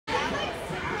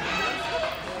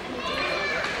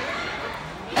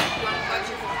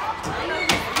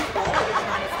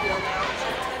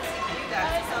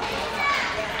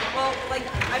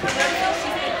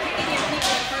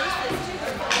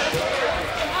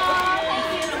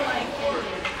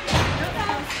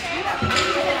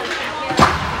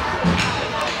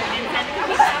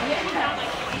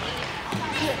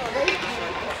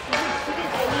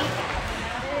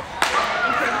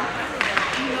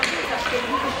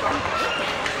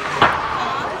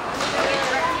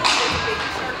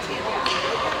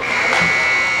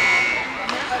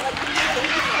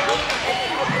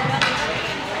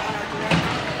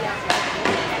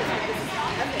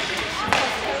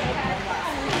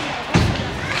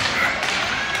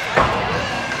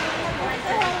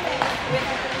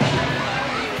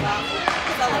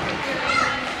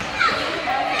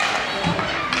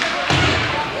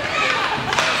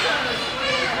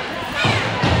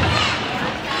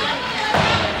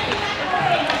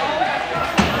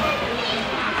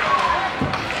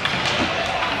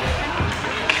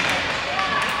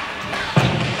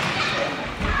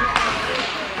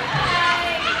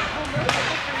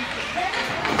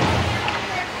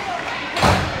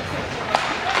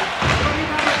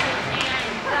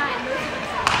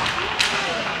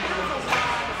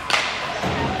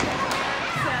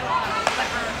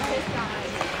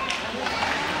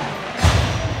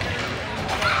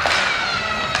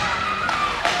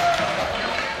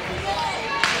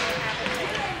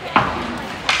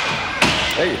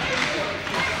Hey. I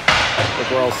think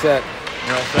we're all set.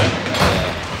 You're all set?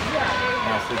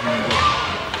 Yeah. So you can just...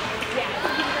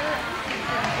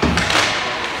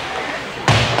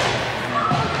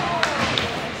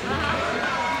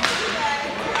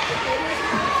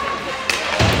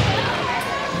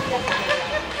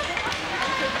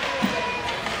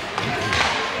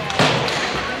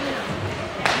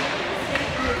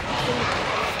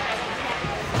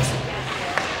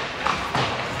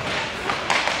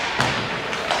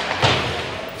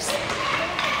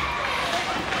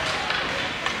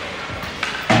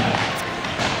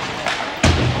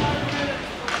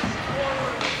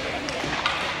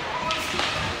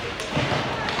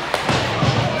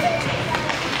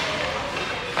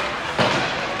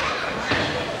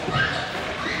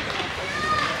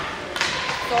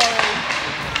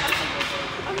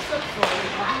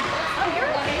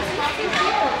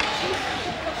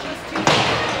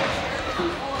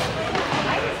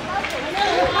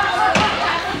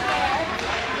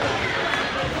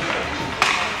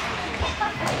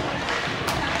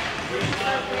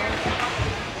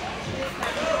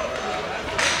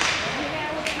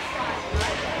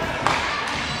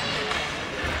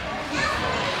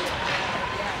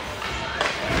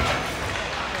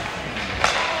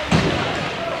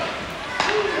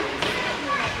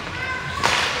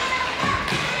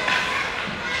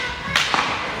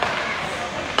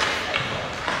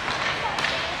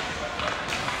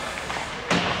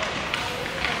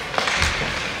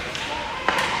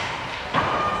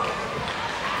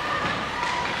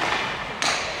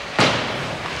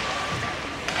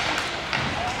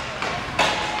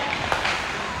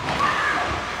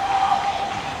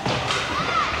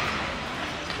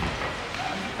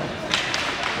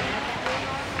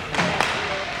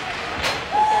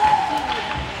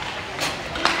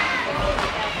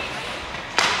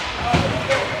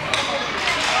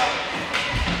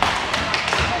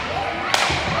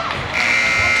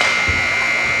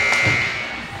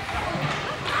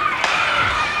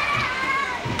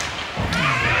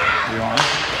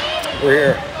 We're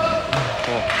here.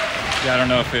 Cool. Yeah, I don't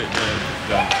know if the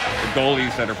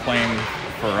goalies that are playing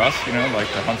for us, you know, like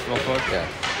the Huntsville folks. Yeah.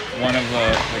 One of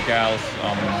the gals,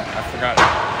 I forgot,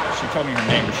 she told me her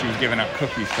name, but she was giving out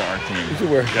cookies to our team.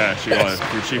 Yeah, she was.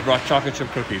 She brought chocolate chip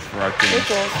cookies for our team.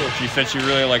 That's awesome. She said she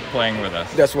really liked playing with us.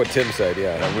 That's what Tim said,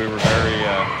 yeah. We were very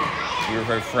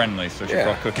friendly, so she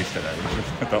brought cookies today, which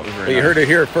I thought was very nice. You heard it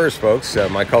here first, folks.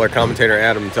 My color commentator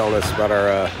Adam telling us about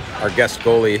our guest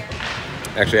goalie.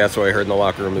 Actually, that's what I heard in the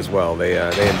locker room as well. They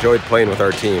enjoyed playing with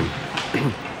our team.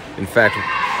 In fact,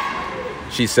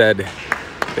 she said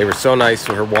they were so nice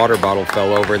when her water bottle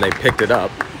fell over and they picked it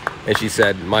up. And she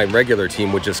said, my regular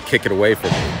team would just kick it away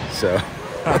from me. So.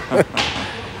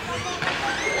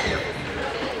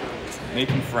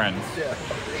 Making friends. Yeah.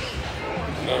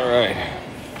 All right.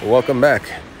 Welcome back.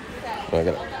 I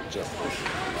gotta adjust this.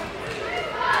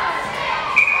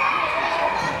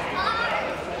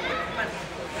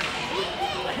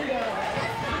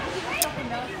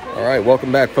 All right,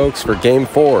 welcome back, folks, for Game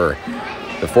 4,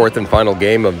 the fourth and final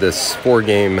game of this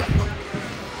four-game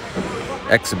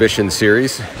exhibition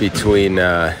series between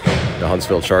the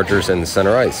Huntsville Chargers and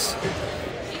Center Ice.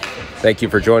 Thank you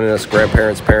for joining us,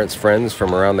 grandparents, parents, friends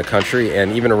from around the country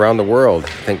and even around the world. I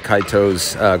think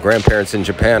Kaito's grandparents in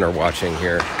Japan are watching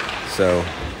here. So,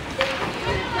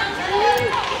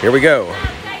 here we go.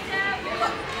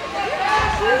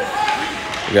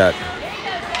 We got...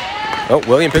 Oh,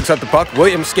 William picks up the puck.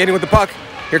 William skating with the puck.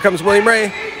 Here comes William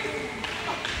Ray.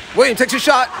 William takes a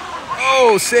shot.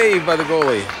 Oh, saved by the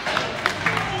goalie.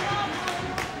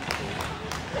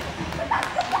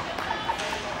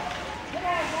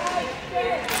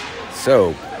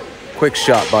 So, quick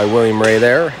shot by William Ray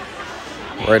there.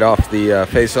 Right off the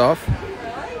face-off.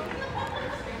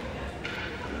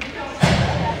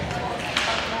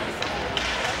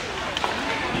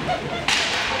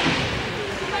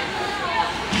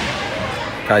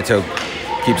 Kaito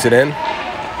keeps it in.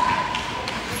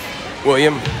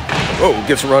 William,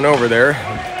 gets a run over there.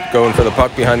 Going for the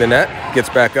puck behind the net. Gets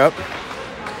back up.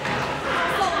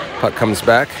 Puck comes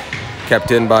back.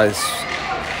 Kept in by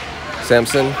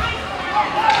Sampson.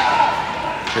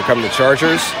 Here come the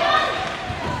Chargers.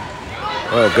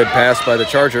 Oh, good pass by the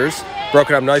Chargers.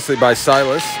 Broken up nicely by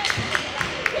Silas.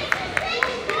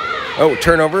 Oh,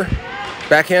 turnover.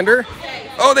 Backhander.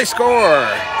 Oh, they score!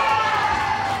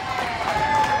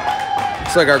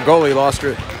 Looks like our goalie lost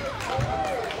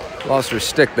her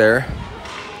stick there.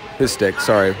 His stick,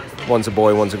 sorry. One's a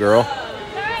boy, one's a girl.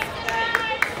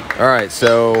 All right,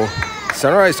 so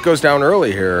Center Ice goes down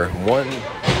early here.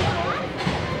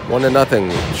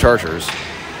 1-0 Chargers.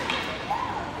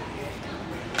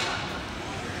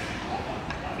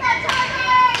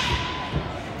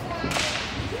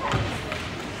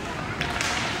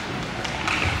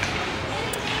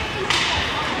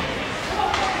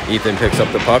 Ethan picks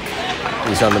up the puck.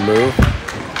 He's on the move.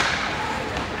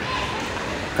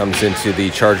 Comes into the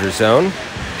Charger zone.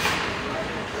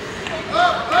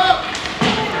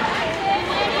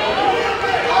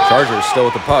 Chargers still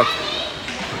with the puck.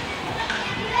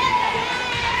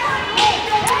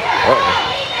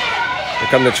 Uh-oh. Here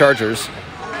come the Chargers.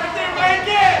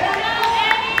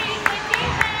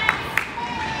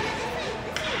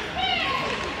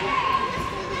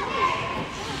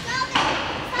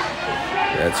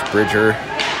 That's Bridger.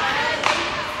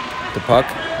 The puck.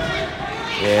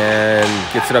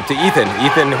 And gets it up to Ethan.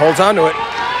 Ethan holds on to it.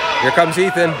 Here comes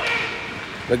Ethan.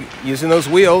 Look, using those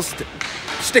wheels.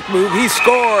 Stick move. He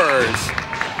scores.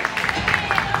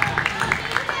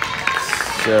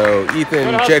 So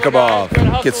Ethan Jacoboff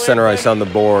gets center ice on the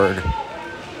board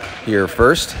here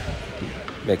first,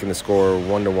 making the score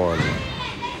 1-1.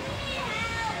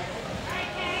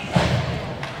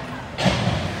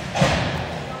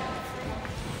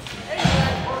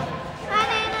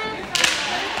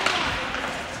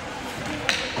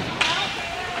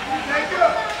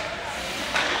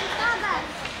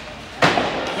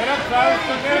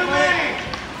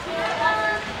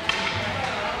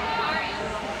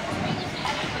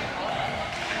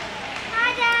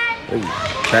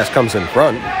 Pass comes in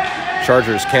front.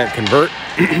 Chargers can't convert.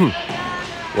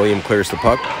 William clears the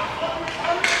puck.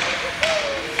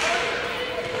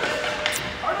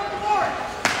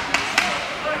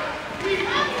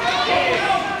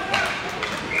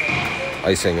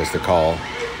 Icing is the call.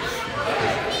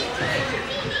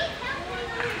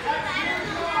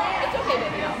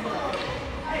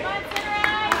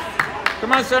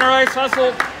 Come on, center ice,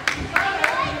 hustle.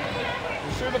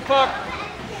 Shoot the puck.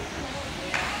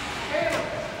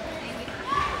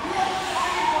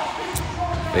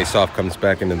 Face-off comes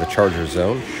back into the Charger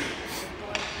zone.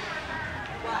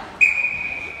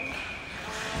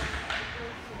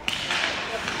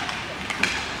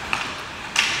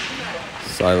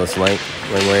 Silas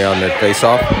Langley on the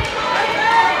face-off.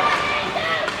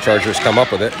 Chargers come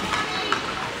up with it.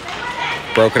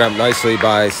 Broken up nicely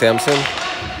by Sampson.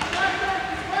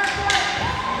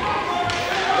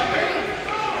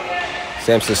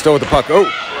 Sampson still with the puck. Oh,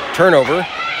 turnover.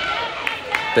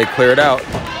 They clear it out.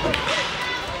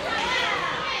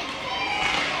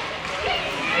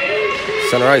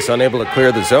 Center ice unable to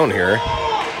clear the zone here.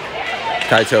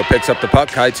 Kaito picks up the puck.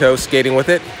 Kaito skating with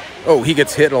it. Oh, he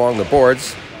gets hit along the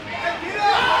boards.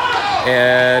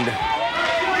 And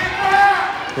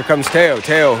here comes Teo.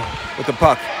 Teo with the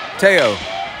puck. Teo,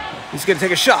 he's going to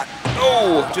take a shot.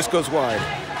 Oh, just goes wide.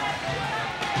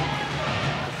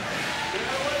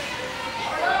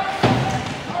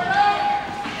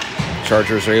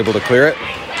 Chargers are able to clear it.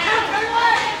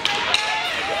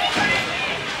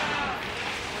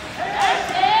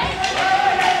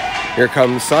 Here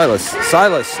comes Silas.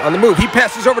 Silas on the move. He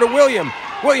passes over to William.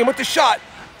 William with the shot.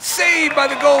 Saved by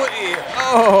the goalie.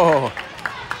 Oh,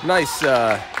 nice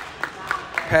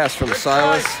pass from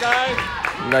Silas.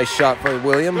 Nice shot for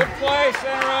William. Good play,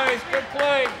 center ice. Good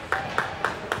play.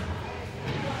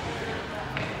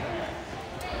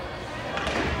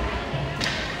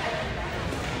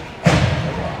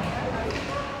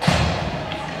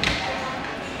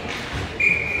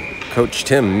 Coach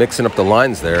Tim mixing up the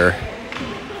lines there.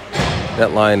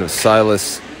 That line of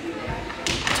Silas,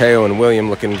 Teo, and William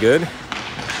looking good.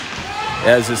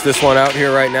 As is this one out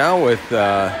here right now with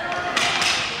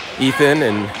Ethan,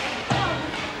 and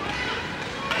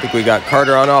I think we got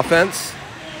Carter on offense,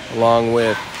 along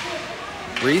with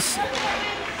Reese.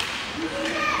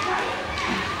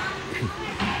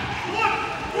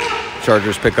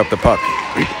 Chargers pick up the puck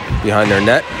behind their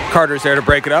net. Carter's there to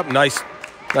break it up. Nice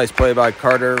play by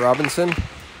Carter Robinson.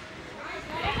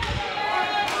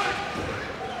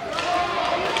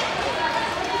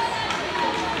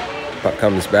 Puck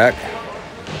comes back.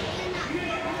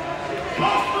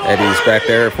 Eddie's back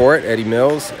there for it. Eddie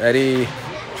Mills. Eddie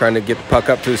trying to get the puck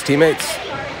up to his teammates.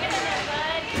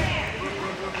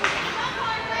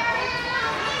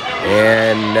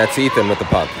 And that's Ethan with the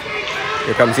puck.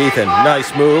 Here comes Ethan.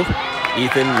 Nice move.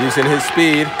 Ethan using his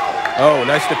speed. Oh,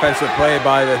 nice defensive play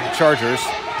by the Chargers.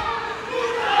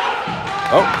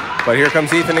 Oh, but here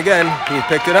comes Ethan again. He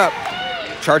picked it up.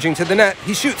 Charging to the net.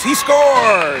 He shoots. He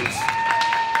scores!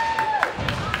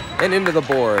 And into the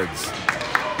boards.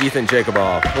 Ethan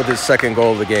Jacoboff with his second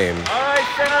goal of the game. All right,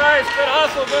 center ice. Good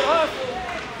hustle, good hustle.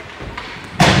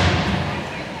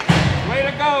 Way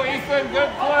to go, Ethan.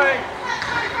 Good play.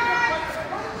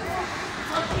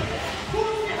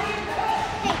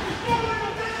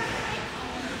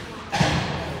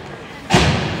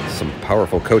 Some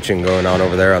powerful coaching going on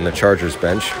over there on the Chargers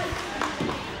bench.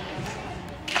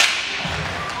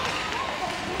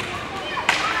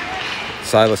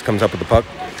 Silas comes up with the puck.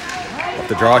 Off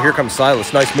the draw. Here comes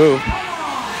Silas. Nice move.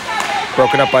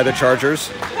 Broken up by the Chargers.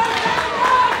 Good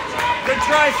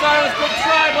try, Silas. Good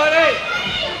try, buddy.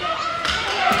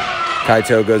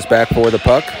 Kaito goes back for the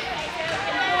puck.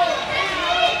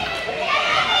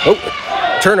 Oh,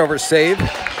 turnover save.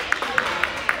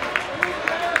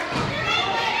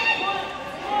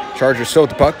 Chargers still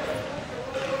with the puck.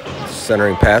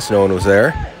 Centering pass, no one was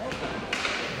there.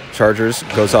 Chargers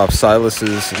goes off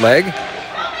Silas's leg.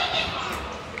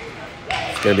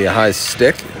 It's going to be a high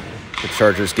stick. The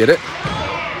Chargers get it.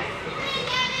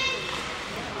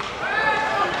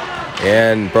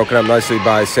 And broken up nicely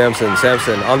by Samson.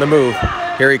 Samson on the move.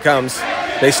 Here he comes.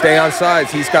 They stay on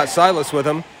sides. He's got Silas with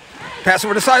him. Pass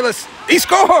over to Silas. He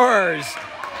scores!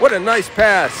 What a nice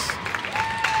pass.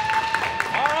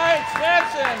 All right,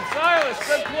 Samson, Silas,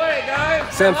 good play,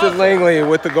 guys. Samson Langley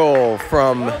with the goal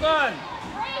from... Well done.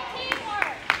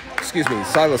 Excuse me,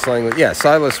 Silas Langley. Yeah,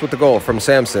 Silas with the goal from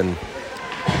Samson.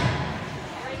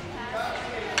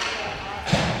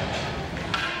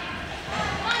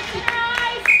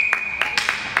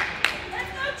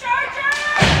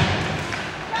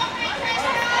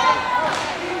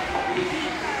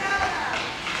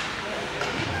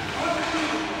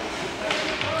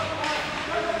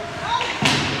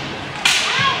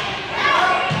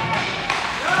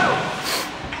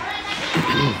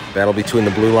 Battle between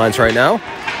the blue lines right now.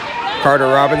 Carter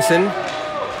Robinson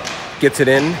gets it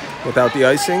in without the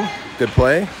icing. Good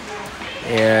play.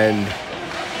 And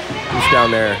who's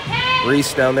down there?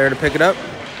 Reese down there to pick it up.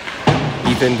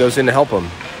 Ethan goes in to help him.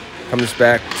 Comes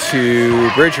back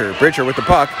to Bridger. Bridger with the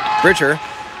puck. Bridger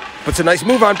puts a nice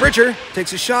move on. Bridger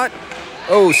takes a shot.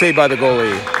 Oh, saved by the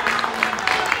goalie.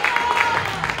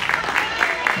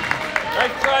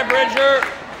 Nice try, Bridger.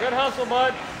 Good hustle,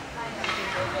 bud.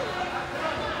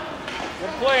 Good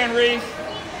playing, Reese.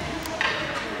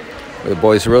 The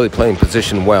boys are really playing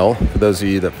position well. For those of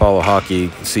you that follow hockey, you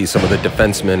can see some of the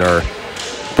defensemen are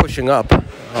pushing up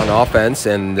on offense,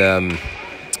 and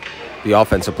the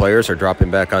offensive players are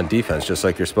dropping back on defense, just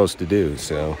like you're supposed to do.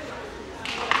 So,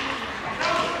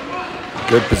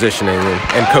 good positioning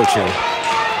and coaching.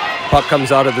 Puck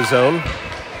comes out of the zone.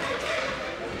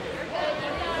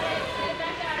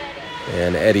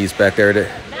 And Eddie's back there to...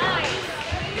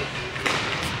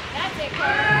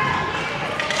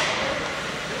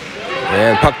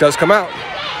 And puck does come out.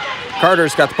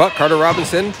 Carter's got the puck. Carter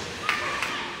Robinson.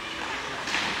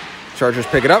 Chargers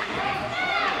pick it up.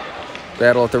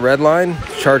 Battle at the red line.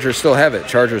 Chargers still have it.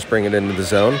 Chargers bring it into the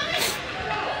zone.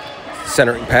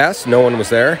 Centering pass. No one was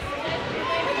there.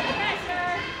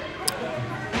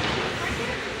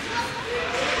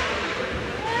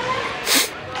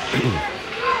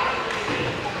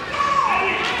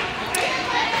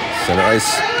 Center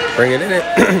ice. Bring it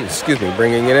in. Excuse me.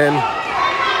 Bringing it in.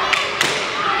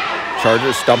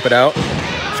 Chargers dump it out.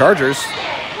 Chargers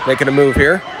making a move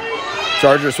here.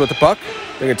 Chargers with the puck.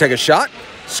 They're going to take a shot.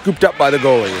 Scooped up by the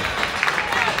goalie.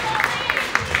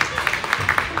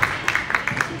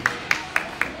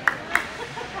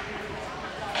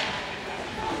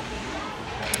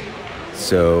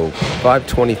 So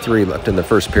 5:23 left in the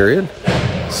first period.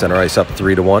 Center ice up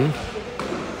 3-1.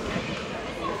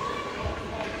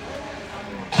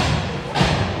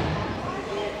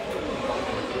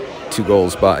 Two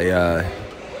goals by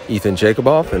Ethan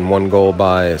Jacoboff and one goal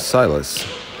by Silas.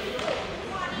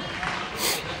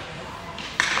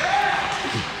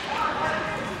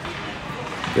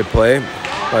 Good play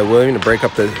by William to break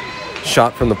up the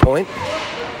shot from the point.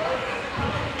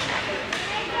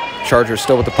 Chargers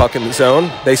still with the puck in the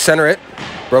zone. They center it.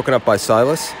 Broken up by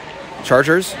Silas.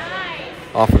 Chargers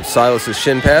off of Silas's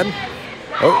shin pad.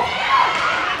 Oh,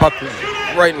 puck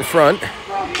right in front.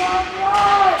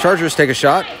 Chargers take a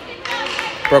shot.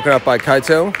 Broken up by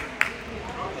Kaito.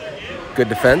 Good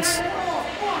defense.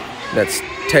 That's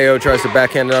Teo tries to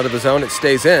backhand it out of the zone. It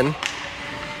stays in.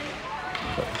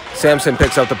 Samson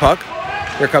picks up the puck.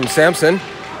 Here comes Samson.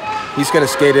 He's going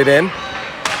to skate it in.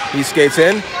 He skates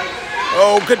in.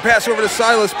 Oh, good pass over to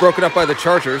Silas. Broken up by the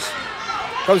Chargers.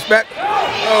 Comes back.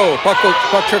 Oh,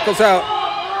 puck trickles out.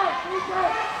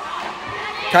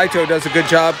 Kaito does a good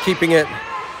job keeping it.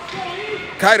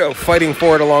 Kaito fighting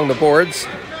for it along the boards.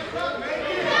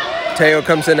 Teo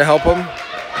comes in to help him.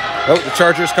 Oh, the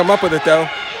Chargers come up with it, though.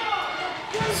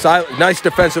 Nice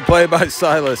defensive play by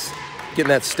Silas. Getting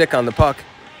that stick on the puck.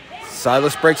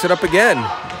 Silas breaks it up again.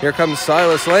 Here comes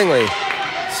Silas Langley.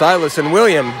 Silas and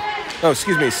William. Oh,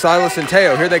 excuse me, Silas and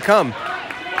Teo. Here they come.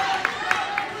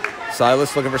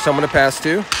 Silas looking for someone to pass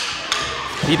to.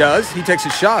 He does. He takes a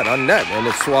shot on net, and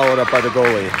it's swallowed up by the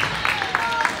goalie.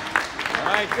 All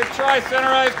right, good try, center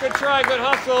ice. Good try, good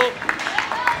hustle.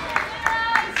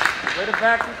 Put it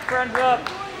back, put your friends up.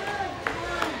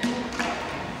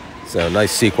 So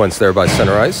nice sequence there by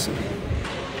Center Ice.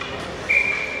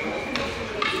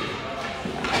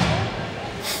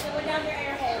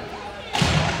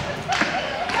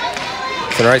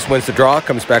 Center Ice wins the draw,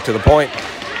 comes back to the point.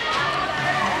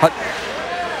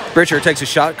 Bridger takes a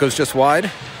shot, goes just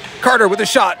wide. Carter with a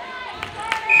shot.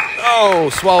 Oh,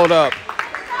 swallowed up.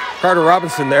 Carter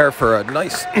Robinson there for a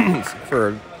nice,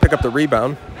 pick up the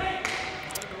rebound.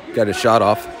 Got his shot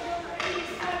off.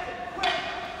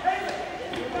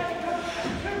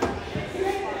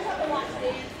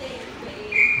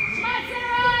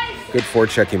 Good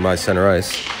forechecking by Center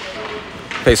Ice.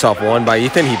 Face off one by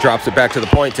Ethan. He drops it back to the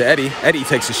point to Eddie. Eddie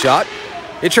takes a shot.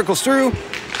 It trickles through.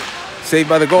 Saved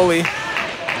by the goalie.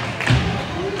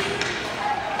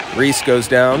 Reese goes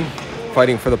down,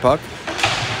 fighting for the puck.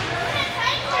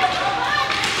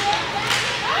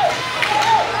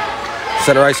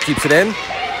 Center Ice keeps it in.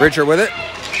 Bridger with it.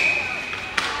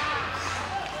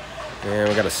 And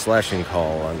we got a slashing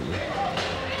call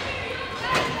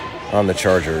on the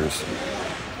Chargers.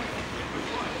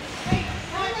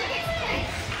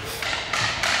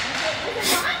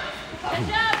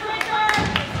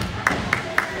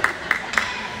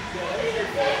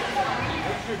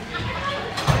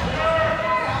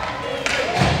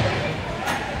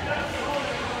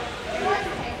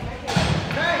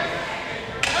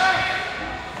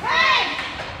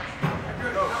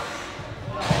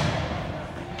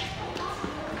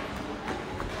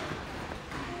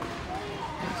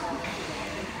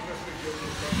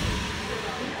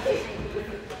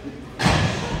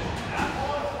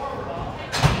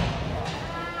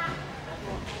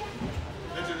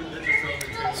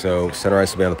 So Center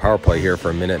Ice will be on the power play here for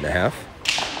a minute and a half.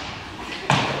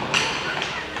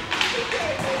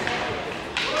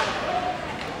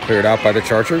 Cleared out by the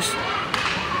Chargers.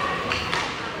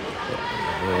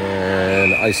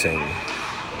 And icing.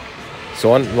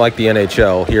 So unlike the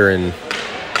NHL, here in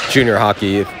junior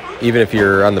hockey, even if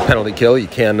you're on the penalty kill, you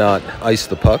cannot ice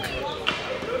the puck.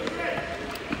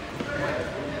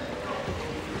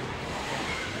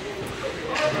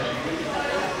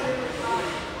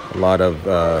 A lot of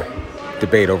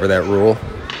debate over that rule.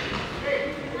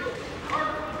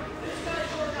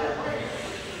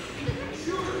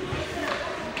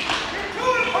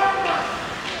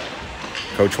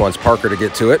 Coach wants Parker to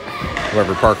get to it,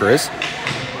 whoever Parker is.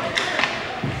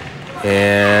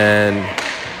 And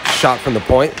shot from the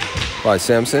point by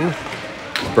Sampson.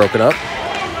 It's broken up.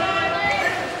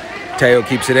 Teo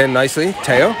keeps it in nicely.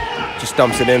 Teo just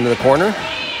dumps it into the corner.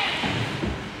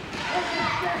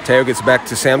 Teo gets back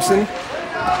to Sampson,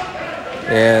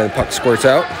 and the puck squirts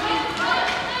out.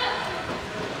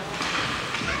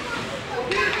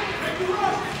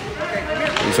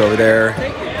 He's over there.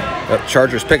 The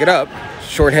Chargers pick it up.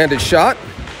 Short-handed shot,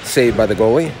 saved by the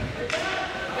goalie.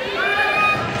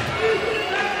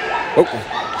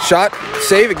 Oh, shot,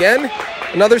 save again.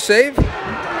 Another save.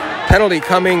 Penalty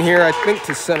coming here, I think,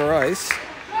 to Center Ice.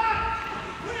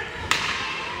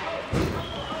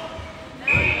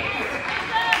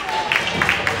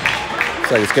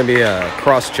 Looks like it's going to be a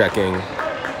cross-checking.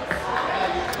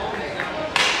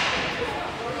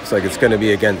 Looks like it's going to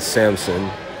be against Sampson.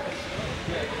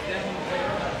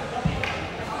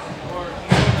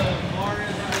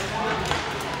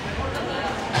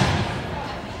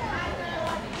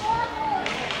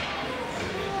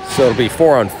 So it'll be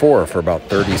 4-on-4 for about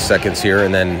 30 seconds here,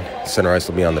 and then Center Ice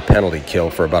will be on the penalty kill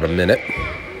for about a minute.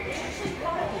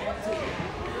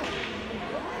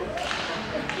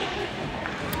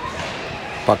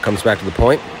 Puck comes back to the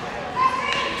point.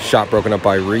 Shot broken up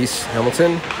by Reese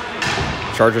Hamilton.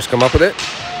 Chargers come up with it.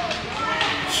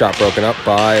 Shot broken up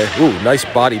by, ooh, nice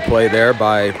body play there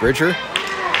by Bridger.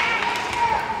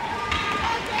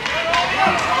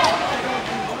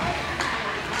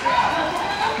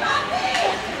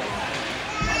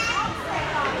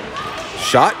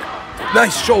 Shot.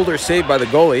 Nice shoulder save by the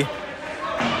goalie.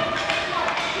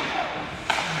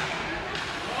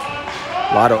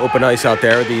 A lot of open ice out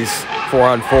there, these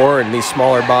 4-on-4 and these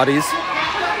smaller bodies.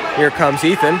 Here comes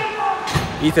Ethan.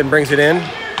 Ethan brings it in.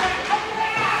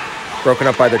 Broken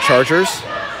up by the Chargers.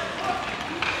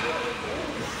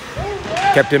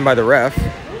 Kept in by the ref.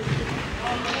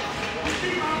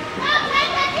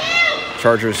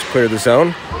 Chargers clear the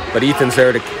zone, but Ethan's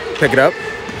there to pick it up.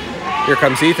 Here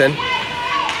comes Ethan.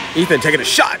 Ethan taking a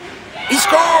shot. He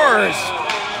scores!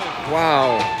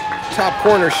 Wow. Top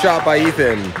corner shot by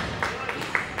Ethan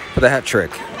for the hat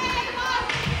trick.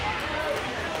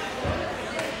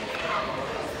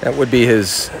 That would be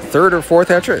his third or fourth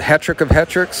hat trick of hat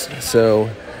tricks. So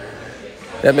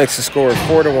that makes the score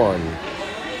 4-1.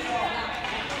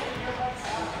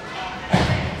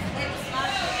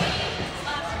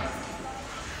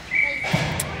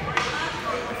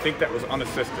 think that was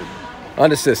unassisted.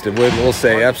 Unassisted, we'll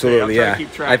say, absolutely, yeah.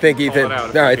 I think Ethan.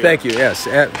 All right, thank you. Yes,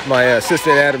 my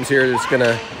assistant Adams here is going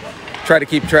to try to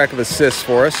keep track of assists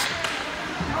for us.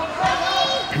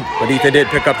 But Ethan did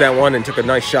pick up that one and took a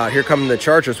nice shot. Here come the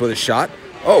Chargers with a shot.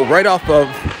 Oh, right off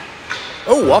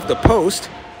the post.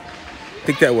 I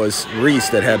think that was Reese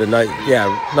that had a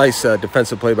nice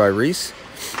defensive play by Reese.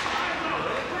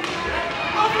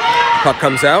 Puck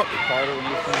comes out.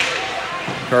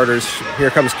 Here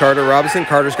comes Carter Robinson.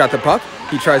 Carter's got the puck.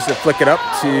 He tries to flick it up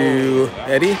to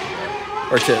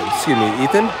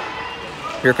Ethan.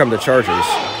 Here come the Chargers.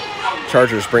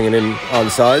 Chargers bringing in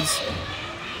onside.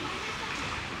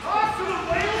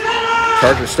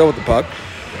 Chargers still with the puck,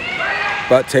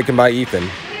 but taken by Ethan.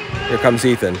 Here comes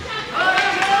Ethan.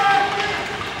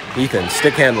 Ethan,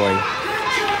 stick handling,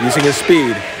 using his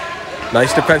speed.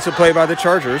 Nice defensive play by the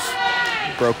Chargers.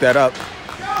 Broke that up.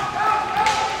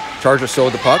 Chargers still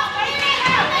with the puck.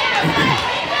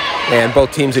 And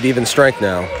both teams at even strength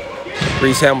now.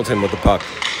 Reese Hamilton with the puck.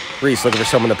 Reese looking for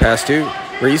someone to pass to.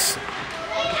 Reese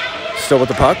still with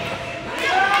the puck.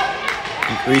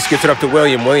 Reese gets it up to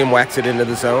William. William whacks it into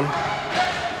the zone.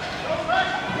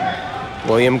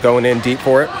 William going in deep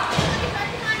for it.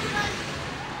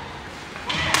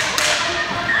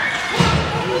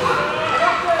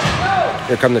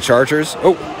 Here come the Chargers.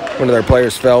 Oh, one of their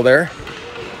players fell there.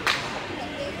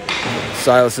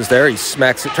 Silas is there. He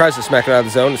tries to smack it out of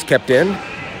the zone. It's kept in.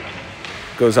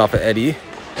 Goes off of Eddie.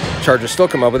 Chargers still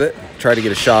come up with it. Try to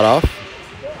get a shot off.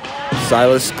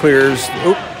 Silas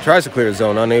tries to clear the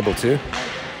zone. Unable to.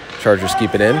 Chargers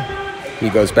keep it in. He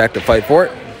goes back to fight for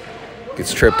it.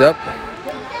 Gets tripped up.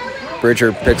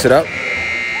 Bridger picks it up.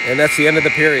 And that's the end of the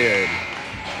period.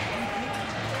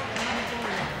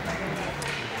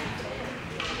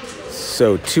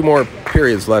 So 2 more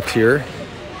periods left here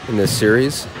in this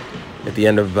series. At the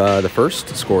end of the first,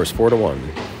 the score is 4-1.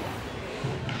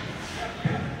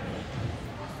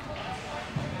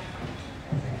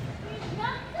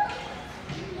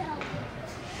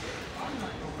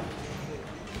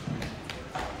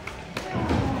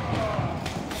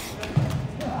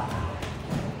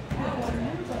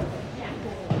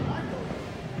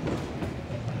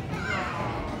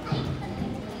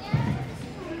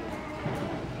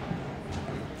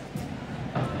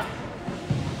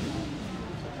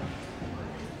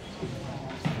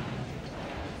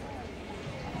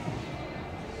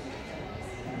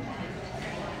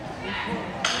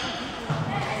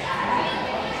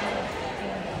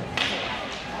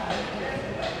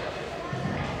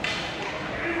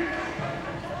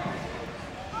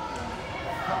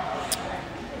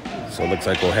 So it looks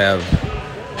like we'll have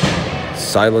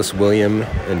Silas, William,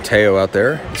 and Teo out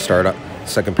there to start up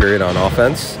second period on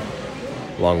offense,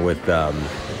 along with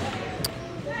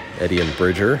Eddie and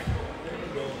Bridger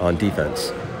on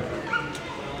defense.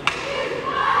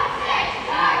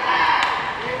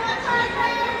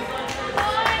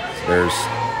 So there's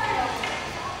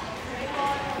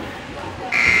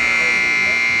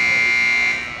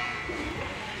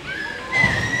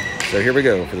So here we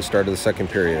go for the start of the second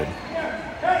period.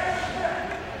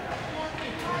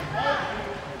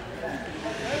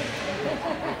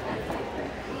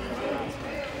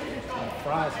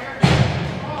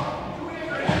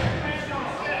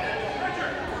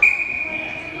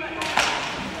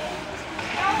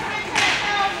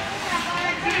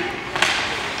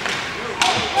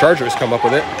 Chargers come up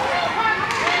with it.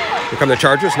 Here come the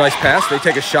Chargers. Nice pass. They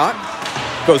take a shot.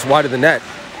 Goes wide of the net.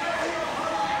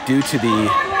 Due to the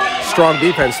strong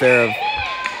defense there.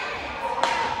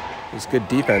 It's good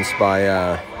defense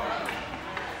by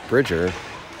Bridger.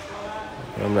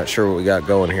 I'm not sure what we got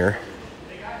going here.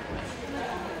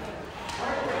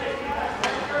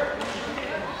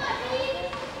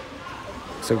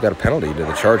 So we've got a penalty to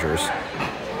the Chargers.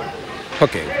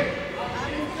 Hooking.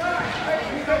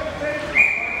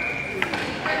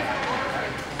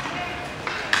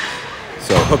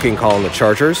 So hooking call on the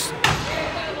Chargers.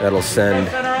 That'll send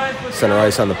center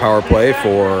ice on the power play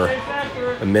for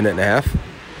a minute and a half.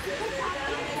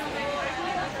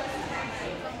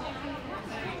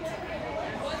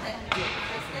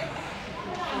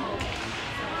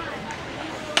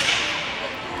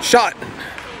 Shot.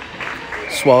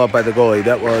 Swallowed up by the goalie.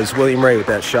 That was William Ray with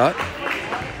that shot.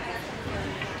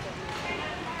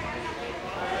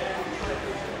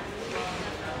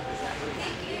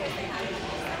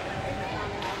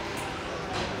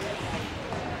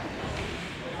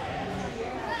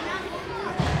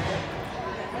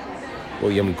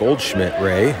 William Goldschmidt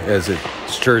Ray, as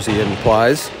its jersey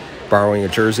implies, borrowing a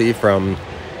jersey from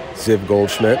Ziv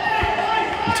Goldschmidt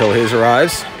until his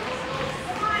arrives.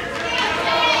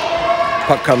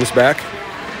 Puck comes back.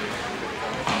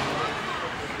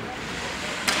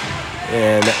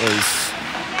 And that was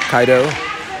Kaido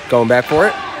going back for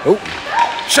it. Oh,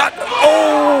 shot.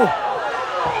 Oh,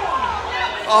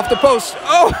 off the post.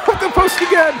 Oh, off the post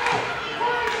again.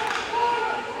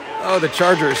 Oh, the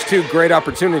Chargers, 2 great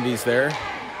opportunities there.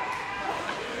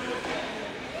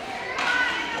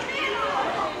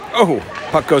 Oh,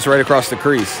 puck goes right across the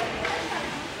crease.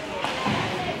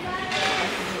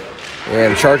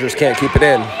 And the Chargers can't keep it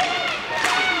in.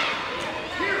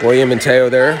 William and Teo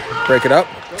there, break it up.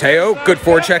 Teo, good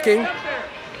forechecking.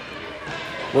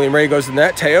 William Ray goes to the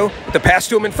net. Teo with the pass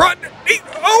to him in front.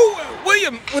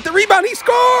 William with the rebound, he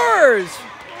scores!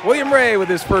 William Ray with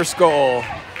his first goal.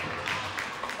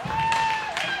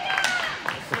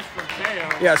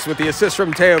 Yes, with the assist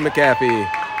from Teo McAfee.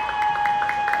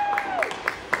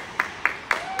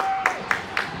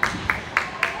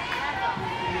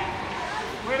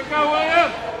 Way to go,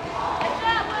 William!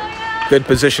 Good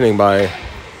positioning by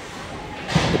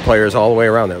the players all the way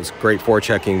around. That was great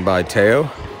forechecking by Teo.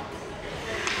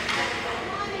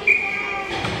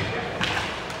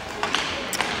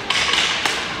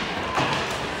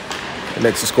 It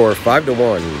makes the score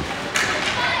 5-1.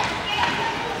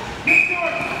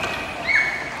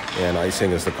 And icing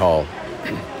is the call.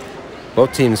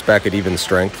 Both teams back at even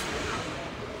strength.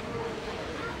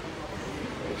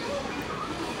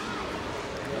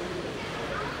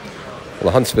 Well,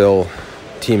 the Huntsville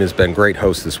team has been great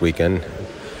hosts this weekend.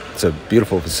 It's a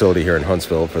beautiful facility here in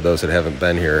Huntsville. For those that haven't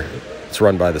been here, it's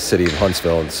run by the city of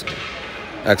Huntsville. It's an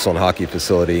excellent hockey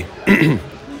facility,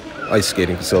 ice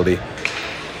skating facility.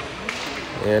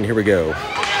 And here we go.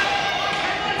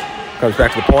 Comes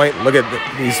back to the point. Look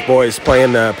at these boys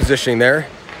playing positioning there.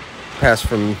 Pass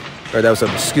from, or that was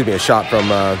a shot from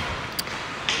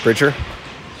Bridger.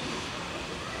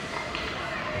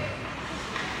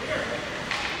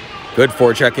 Good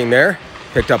forechecking there.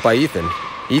 Picked up by Ethan.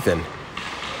 Ethan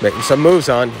making some moves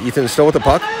on. Ethan's still with the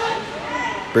puck.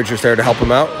 Bridger's there to help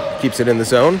him out. Keeps it in the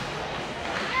zone.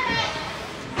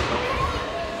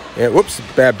 And whoops,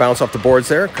 bad bounce off the boards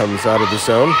there. Comes out of the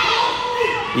zone.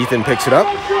 Ethan picks it up.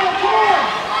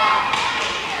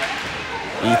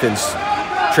 Ethan's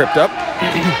tripped up.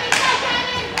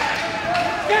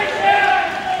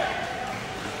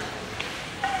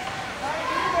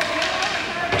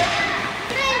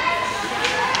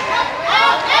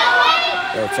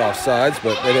 That's offsides,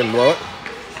 but they didn't blow it.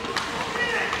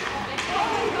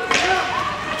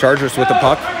 Chargers with the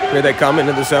puck. Here they come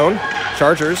into the zone.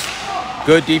 Chargers.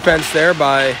 Good defense there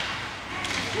by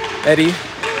Eddie.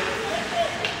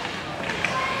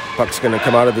 Puck's going to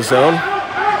come out of the zone.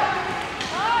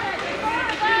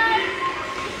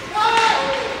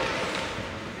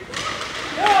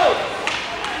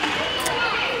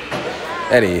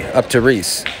 Eddie up to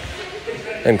Reese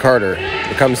and Carter.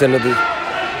 It comes into the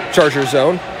Charger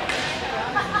zone.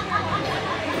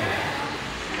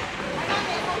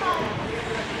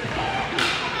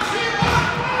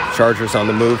 Chargers on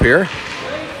the move here.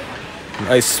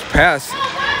 Nice pass,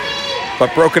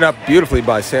 but broken up beautifully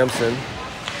by Sampson.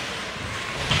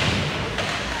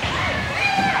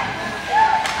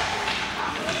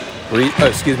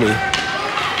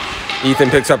 Ethan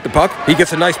picks up the puck. He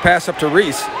gets a nice pass up to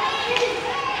Reese.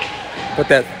 Put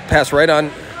that pass right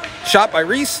on. Shot by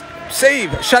Reese.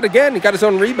 Save. Shot again. He got his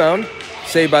own rebound.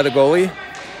 Saved by the goalie.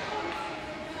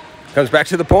 Comes back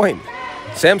to the point.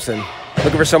 Sampson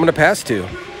looking for someone to pass to.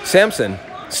 Sampson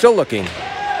still looking.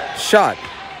 Shot.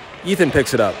 Ethan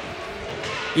picks it up.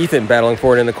 Ethan battling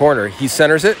for it in the corner. He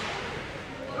centers it.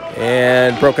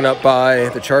 And broken up by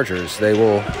the Chargers. They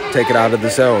will take it out of the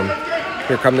zone.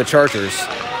 Here come the Chargers.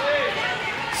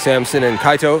 Sampson and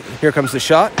Kaito. Here comes the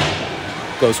shot.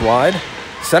 Goes wide.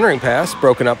 Centering pass.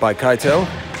 Broken up by Kaito.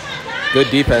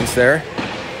 Good defense there.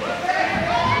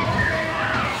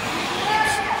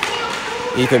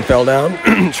 Ethan fell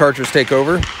down. Chargers take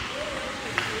over.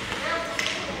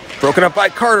 Broken up by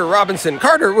Carter Robinson.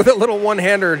 Carter with a little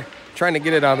one-hander trying to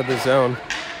get it out of the zone.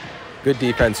 Good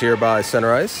defense here by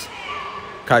Center Ice.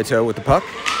 Kaito with the puck.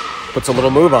 Puts a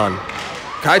little move on.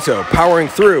 Kaito powering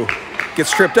through.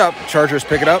 Gets tripped up. Chargers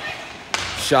pick it up.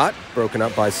 Shot. Broken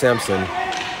up by Sampson.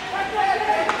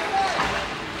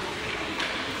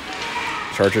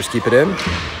 Chargers keep it in.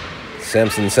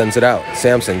 Sampson sends it out.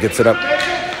 Sampson gets it up.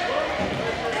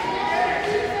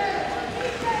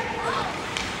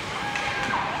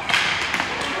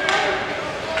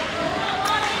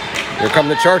 Here come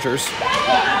the Chargers.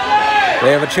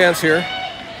 They have a chance here.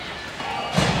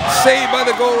 Saved by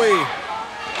the goalie.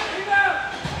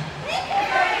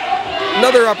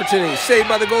 Another opportunity. Saved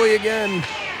by the goalie again.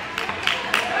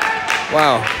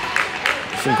 Wow.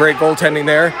 Some great goaltending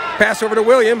there. Pass over to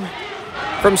William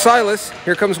from Silas.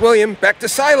 Here comes William. Back to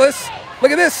Silas.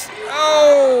 Look at this.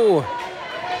 Oh!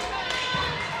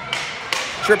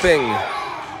 Tripping.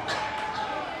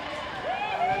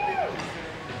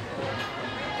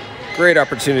 Great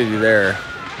opportunity there.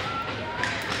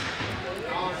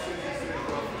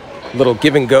 Little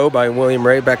give and go by William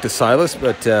Ray back to Silas,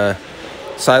 but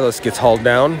Silas gets hauled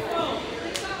down.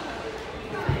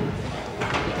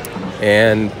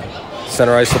 And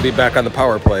Center Ice will be back on the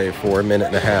power play for a minute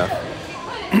and a half.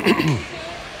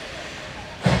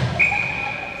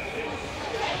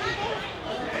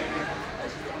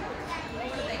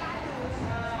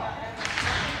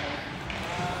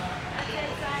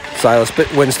 Silas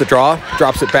wins the draw,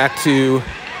 drops it back to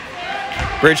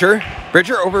Bridger.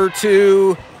 Bridger over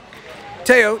to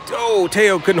Teo. Oh,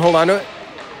 Teo couldn't hold on to it.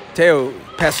 Teo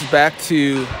passes back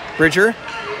to Bridger,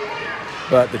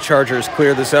 but the Chargers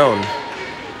clear the zone.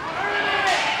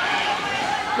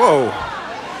 Whoa.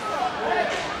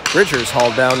 Bridger's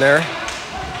hauled down there.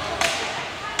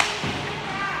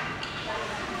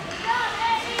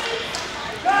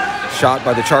 Shot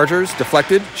by the Chargers,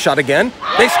 deflected, shot again.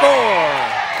 They score!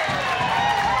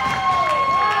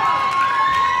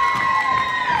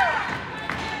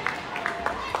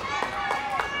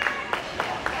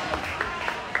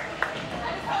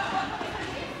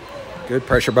 Good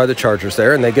pressure by the Chargers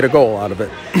there, and they get a goal out of it.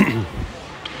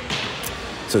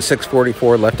 So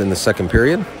 6:44 left in the second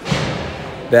period.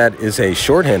 That is a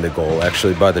shorthanded goal,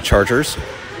 actually, by the Chargers.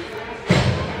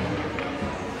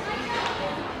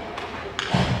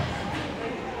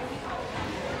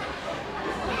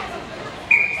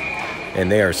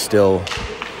 And they are still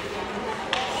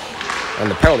on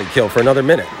the penalty kill for another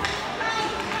minute.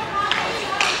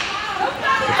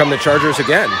 Here come the Chargers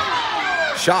again.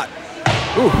 Shot.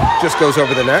 Ooh, just goes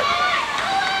over the net.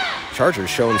 Chargers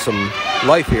showing some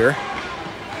life here.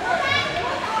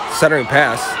 Centering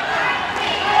pass.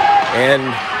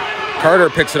 And Carter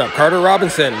picks it up. Carter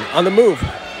Robinson on the move.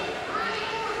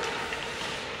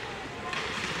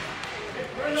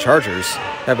 Chargers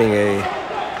having a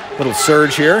little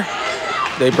surge here.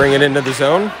 They bring it into the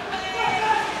zone.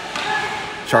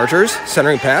 Chargers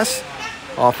centering pass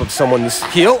off of someone's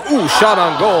heel. Ooh, shot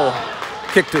on goal.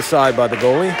 Kicked aside by the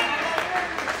goalie.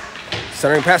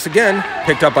 Centering pass again,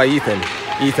 picked up by Ethan.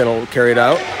 Ethan will carry it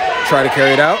out, try to carry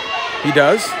it out. He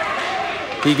does.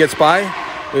 He gets by.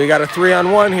 We got a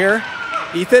 3-on-1 here.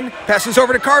 Ethan passes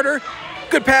over to Carter.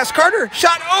 Good pass, Carter.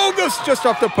 Shot, oh, goes just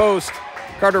off the post.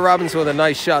 Carter Robinson with a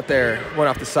nice shot there. Went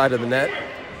off the side of the net.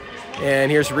 And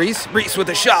here's Reese. Reese with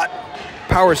a shot.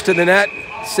 Powers to the net.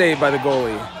 Saved by the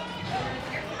goalie.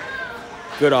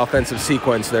 Good offensive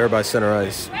sequence there by Center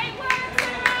Ice.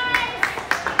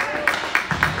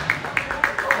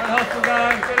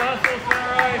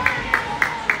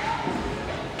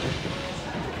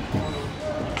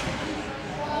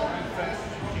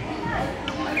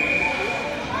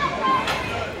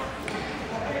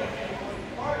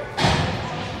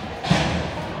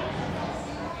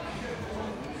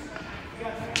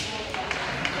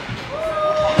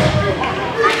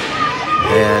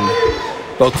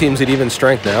 And both teams at even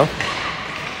strength now.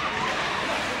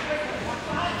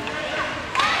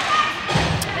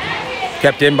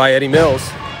 Kept in by Eddie Mills.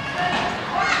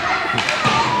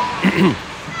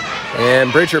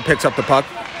 And Bridger picks up the puck.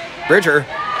 Bridger,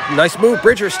 nice move.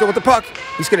 Bridger still with the puck.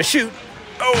 He's going to shoot.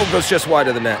 Oh, goes just wide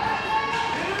of the net.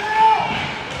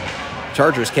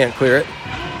 Chargers can't clear it.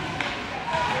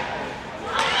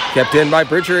 Kept in by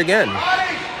Bridger again.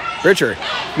 Bridger,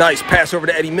 nice pass over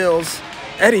to Eddie Mills.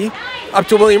 Eddie up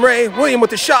to William Ray. William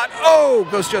with the shot. Oh,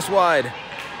 goes just wide.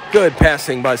 Good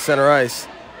passing by Center Ice.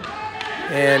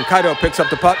 And Kaido picks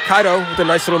up the puck. Kaido with a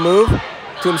nice little move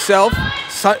to himself.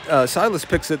 Silas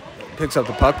picks up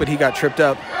the puck, but he got tripped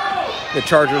up. The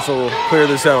Chargers will clear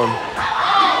the zone.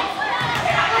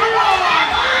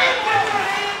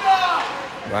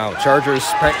 Wow, Chargers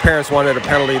parents wanted a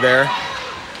penalty there.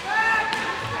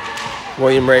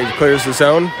 William Ray clears the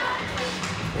zone.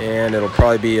 And it'll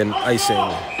probably be an icing.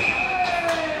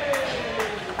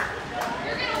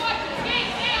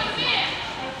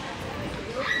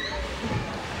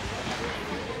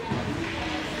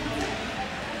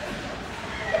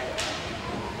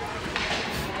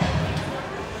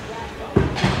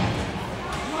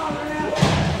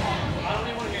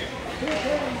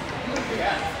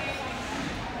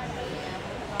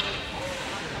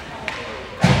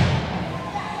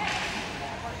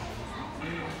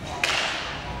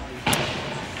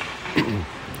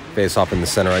 Face off in the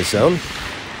Center Ice zone.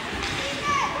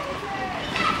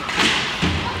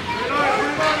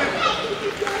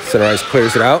 Center Ice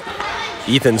clears it out.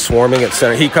 Ethan swarming at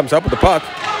center. He comes up with the puck.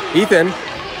 Ethan,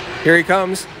 here he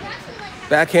comes.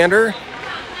 Backhander.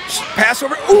 Pass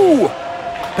over. Ooh!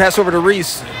 Pass over to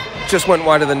Reese. just went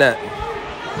wide of the net.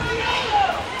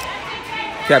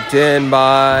 Kept in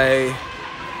by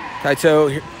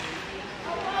Kaito.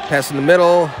 Pass in the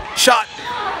middle. Shot.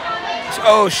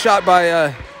 Oh, shot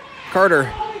by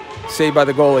Carter. Saved by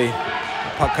the goalie.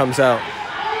 Puck comes out.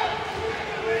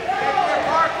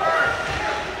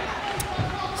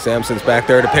 Sampson's back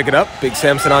there to pick it up. Big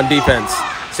Sampson on defense.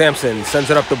 Sampson sends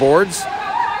it up the boards.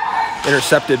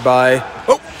 Intercepted by...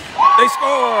 Oh! They score!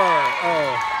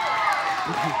 Oh.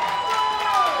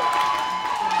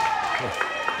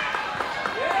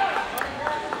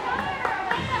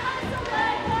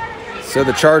 So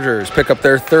the Chargers pick up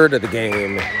their third of the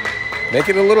game. Make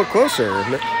it a little closer.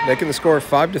 Making the score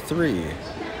 5-3.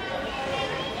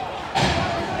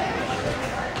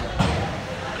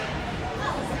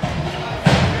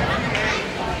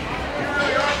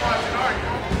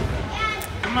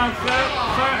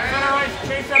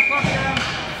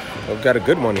 We've got a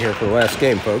good one here for the last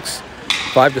game, folks.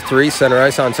 5-3, center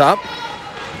ice on top.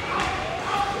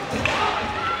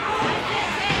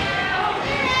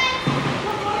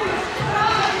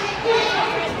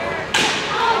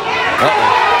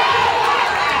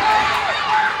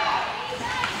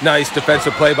 Nice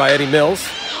defensive play by Eddie Mills.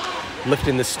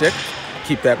 Lifting the stick,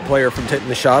 keep that player from taking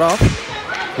the shot off.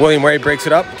 William Ray breaks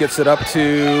it up, gets it up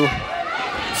to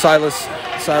Silas.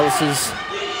 Silas is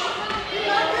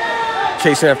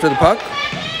chasing after the puck.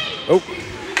 Oh.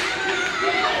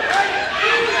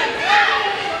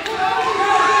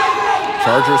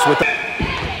 Chargers with the...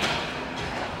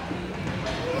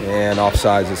 And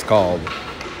offsides is called.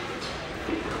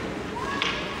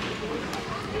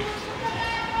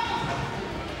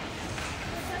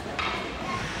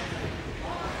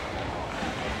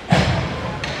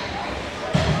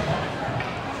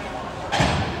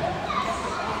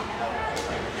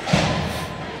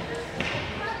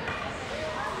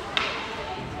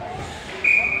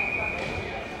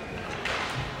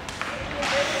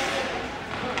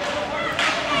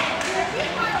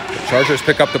 Chargers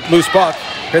pick up the loose puck.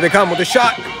 Here they come with a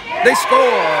shot. They score.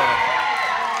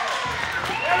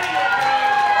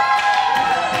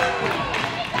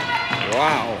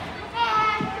 Wow.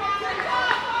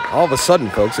 All of a sudden,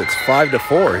 folks, it's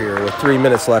 5-4 here with 3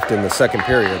 minutes left in the second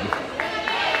period.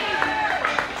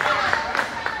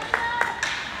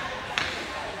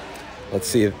 Let's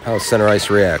see how center ice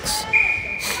reacts.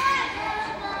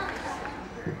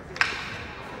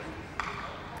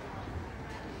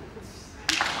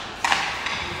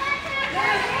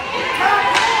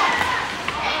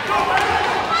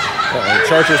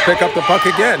 Chargers pick up the puck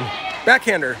again.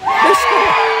 Backhander. They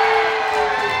score.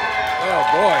 Oh,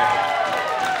 boy.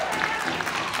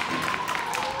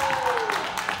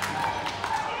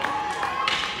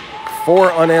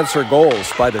 4 unanswered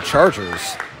goals by the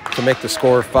Chargers to make the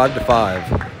score 5-5.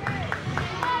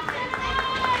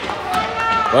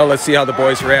 Well, let's see how the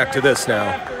boys react to this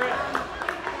now.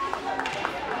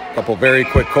 A couple very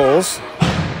quick goals.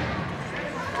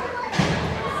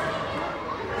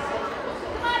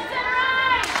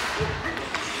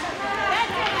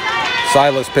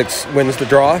 Silas wins the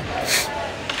draw.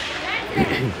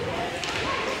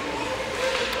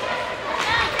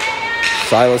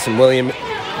 Silas and William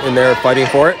in there fighting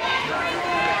for it.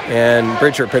 And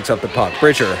Bridger picks up the puck.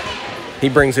 Bridger, he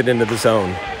brings it into the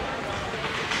zone.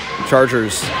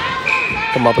 Chargers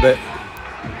come up with it.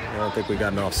 I don't think we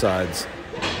got an offsides.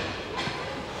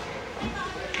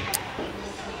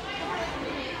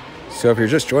 So if you're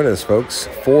just joining us, folks,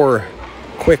 4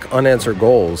 quick unanswered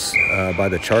goals by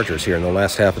the Chargers here in the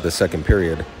last half of the second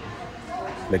period.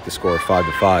 Make the score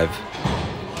 5-5.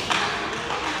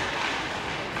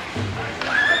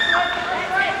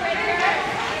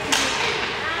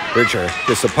 Bridger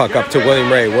gets the puck up to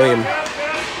William Ray. William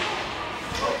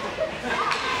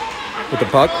with the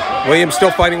puck. William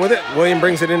still fighting with it. William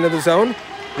brings it into the zone.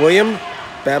 William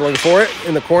battling for it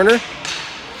in the corner.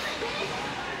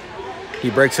 He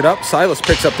breaks it up. Silas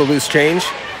picks up the loose change.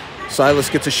 Silas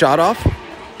gets a shot off.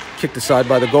 Kicked aside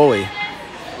by the goalie.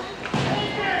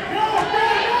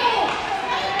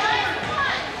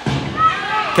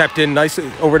 Kept in nicely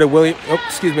over to William. Oh,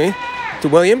 excuse me. To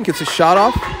William. Gets a shot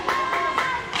off.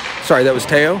 Sorry, that was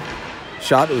Teo.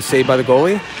 Shot. It was saved by the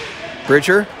goalie.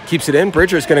 Bridger keeps it in.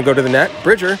 Bridger's going to go to the net.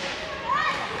 Bridger.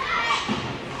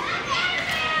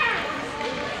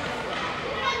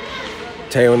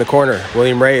 Teo in the corner.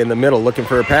 William Ray in the middle looking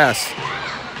for a pass.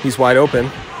 He's wide open.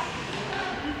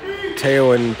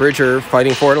 Teo and Bridger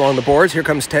fighting for it along the boards. Here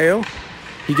comes Teo.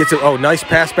 He gets it. Oh, nice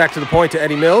pass back to the point to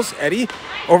Eddie Mills. Eddie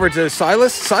over to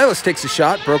Silas. Silas takes a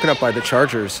shot. Broken up by the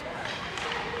Chargers.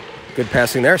 Good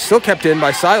passing there. Still kept in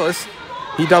by Silas.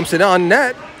 He dumps it on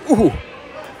net. Ooh.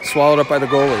 Swallowed up by the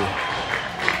goalie.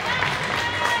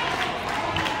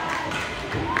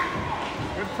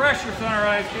 pressure,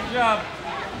 Sunrise. Good job.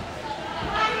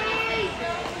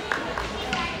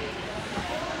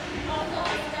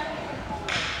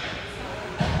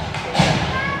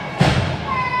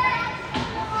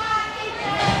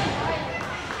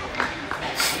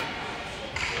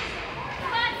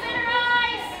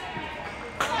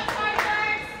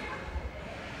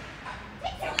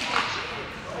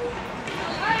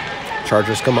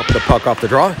 Chargers come up with a puck off the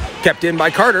draw. Kept in by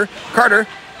Carter. Carter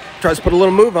tries to put a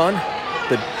little move on.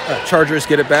 The Chargers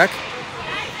get it back.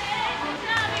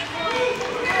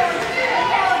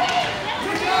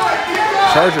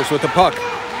 Chargers with the puck.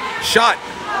 Shot.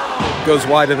 Goes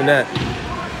wide of the net.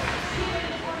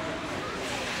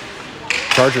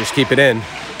 Chargers keep it in.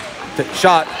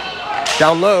 Shot.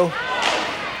 Down low.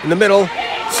 In the middle.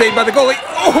 Saved by the goalie.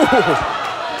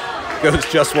 Oh! Goes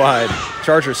just wide.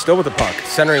 Chargers still with the puck.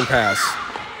 Centering pass.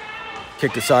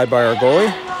 Kicked aside by our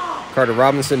goalie. Carter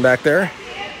Robinson back there.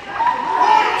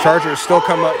 Chargers still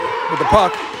come up with the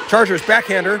puck. Chargers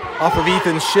backhander off of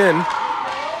Ethan's shin.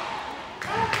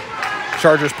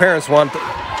 Chargers parents want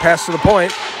pass to the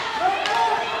point.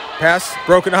 Pass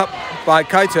broken up by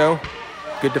Kaito.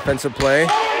 Good defensive play.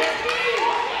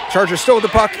 Chargers still with the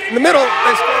puck in the middle.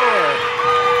 They score.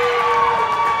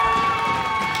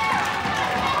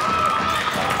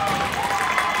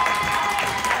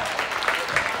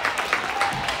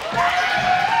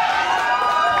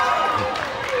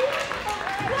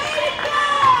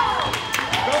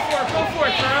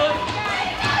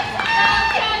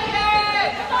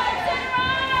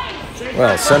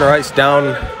 Well, center ice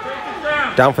down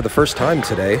for the first time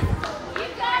today.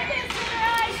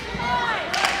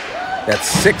 That's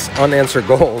 6 unanswered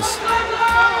goals.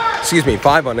 Excuse me,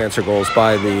 5 unanswered goals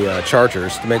by the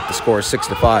Chargers to make the score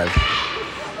 6-5.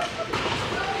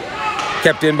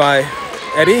 Kept in by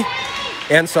Eddie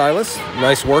and Silas.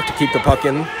 Nice work to keep the puck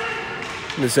in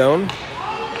the zone.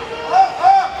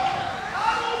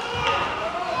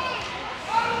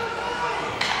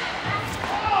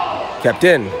 Kept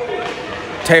in.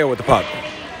 Teo with the puck.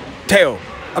 Teo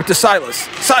up to Silas.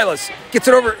 Silas gets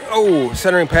it over. Oh,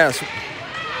 centering pass.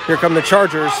 Here come the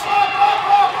Chargers.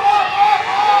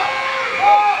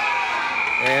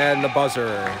 And the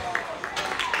buzzer.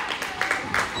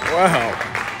 Wow.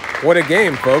 What a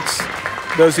game, folks.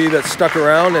 Those of you that stuck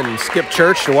around and skipped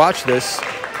church to watch this,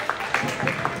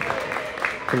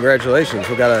 congratulations.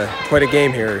 We got quite a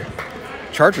game here.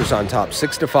 Chargers on top,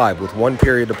 6-5 with 1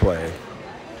 period to play.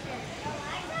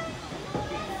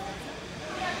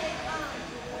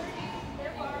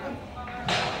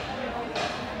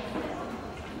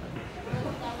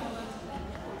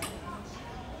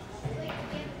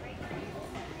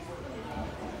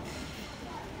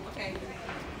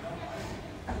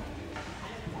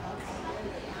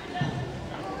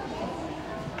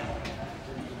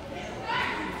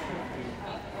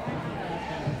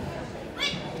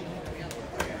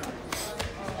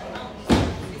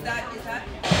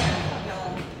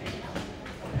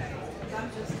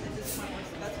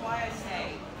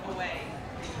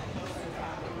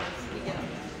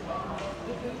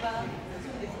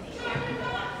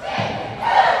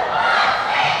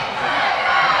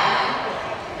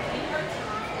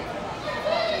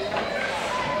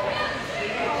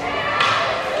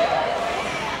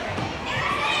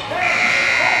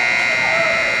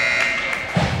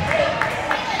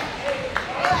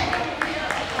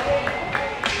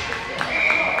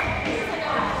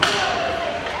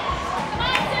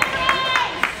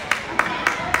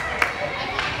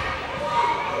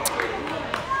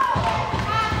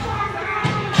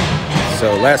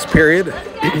 So last period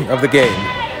of the game.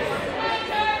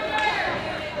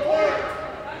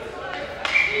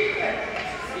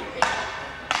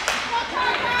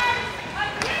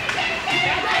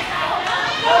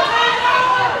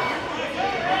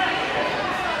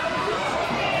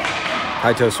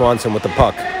 Kaito Swanson with the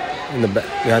puck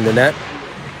behind the net.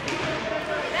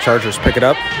 Chargers pick it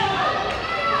up.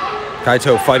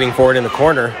 Kaito fighting for it in the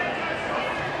corner.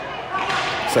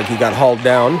 Looks like he got hauled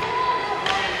down.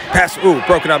 Pass,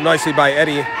 broken up nicely by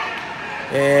Eddie.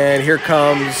 And here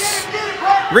comes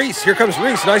Reese. Here comes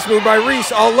Reese. Nice move by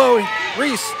Reese. All low.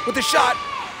 Reese with the shot.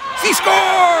 He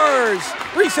scores!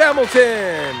 Reese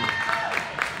Hamilton.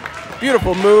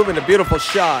 Beautiful move and a beautiful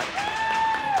shot.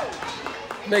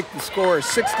 Make the score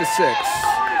 6-6.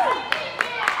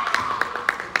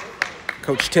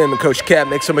 Coach Tim and Coach Cat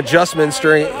make some adjustments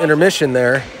during intermission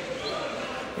there.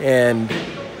 And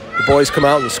the boys come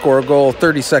out and score a goal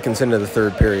 30 seconds into the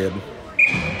third period.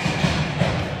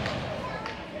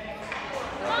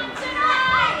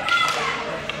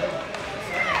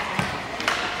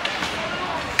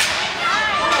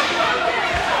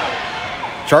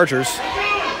 Chargers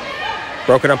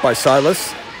Broken up by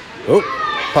Silas. Oh,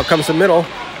 puck comes to middle.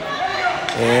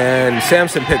 And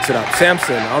Sampson picks it up.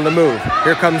 Sampson on the move.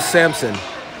 Here comes Sampson.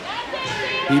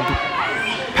 He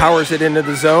powers it into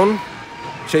the zone,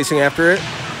 chasing after it.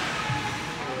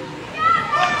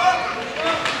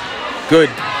 Good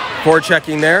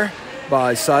forechecking there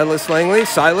by Silas Langley.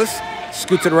 Silas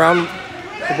scoots it around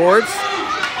the boards.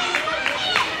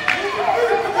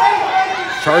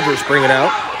 Chargers bring it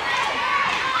out.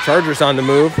 Chargers on the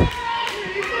move.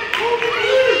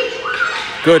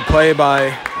 Good play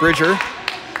by Bridger.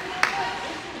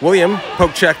 William,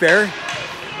 poke check there.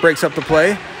 Breaks up the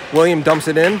play. William dumps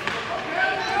it in.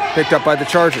 Picked up by the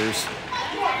Chargers.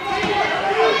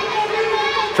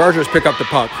 Chargers pick up the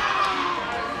puck.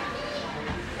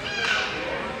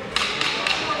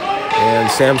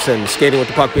 And Sampson skating with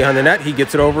the puck behind the net. He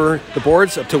gets it over the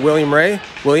boards up to William Ray.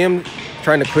 William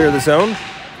trying to clear the zone.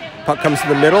 Puck comes to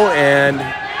the middle and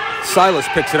Silas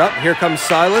picks it up. Here comes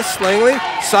Silas Langley.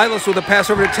 Silas with a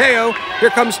pass over to Teo. Here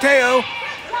comes Teo.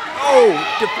 Oh,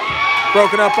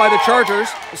 broken up by the Chargers.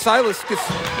 Silas gets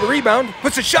the rebound,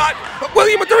 puts a shot. But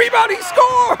William with the rebound, he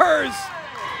scores!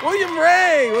 William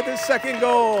Ray with his second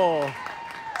goal.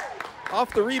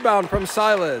 Off the rebound from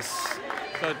Silas.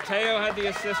 So Teo had the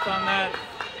assist on that.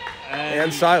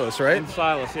 And Silas, right? And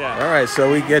Silas, yeah. All right,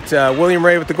 so we get William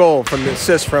Ray with the goal from the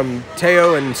assist from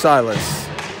Teo and Silas.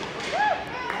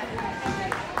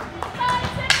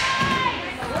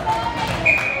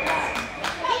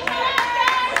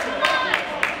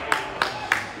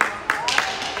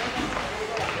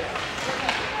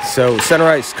 So center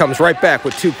ice comes right back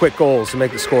with 2 quick goals to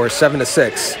make the score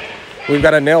 7-6. We've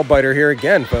got a nail biter here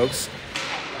again, folks.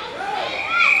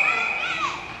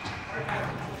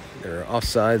 They're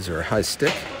offsides or high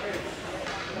stick.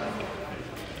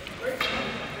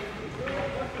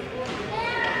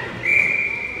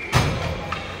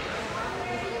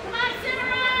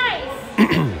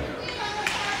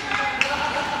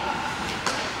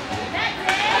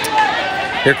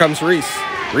 Here comes Reese.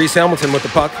 Reese Hamilton with the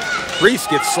puck. Reese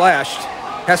gets slashed.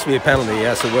 Has to be a penalty.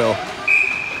 Yes, it will.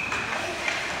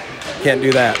 Can't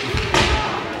do that.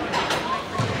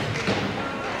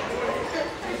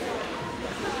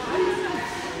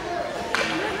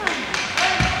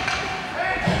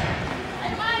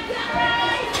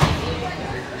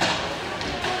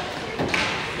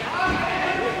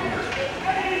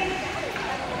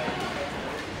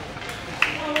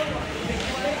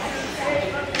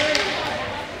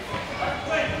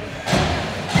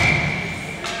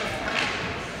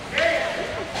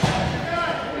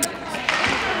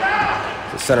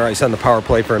 Center ice on the power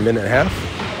play for a minute and a half.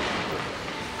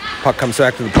 Puck comes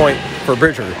back to the point for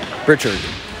Pritchard.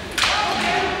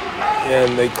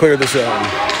 And they clear the zone.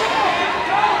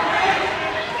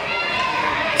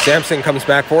 Sampson comes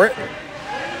back for it.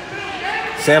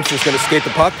 Sampson's going to skate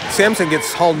the puck. Sampson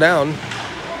gets hauled down.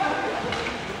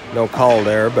 No call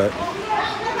there, but...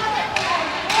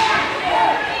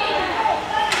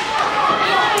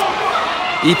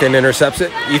 Ethan intercepts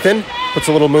it. Ethan puts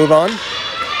a little move on.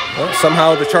 Well,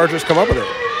 somehow the Chargers come up with it.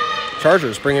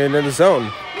 Chargers bringing it in the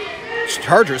zone.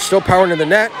 Chargers still powering to the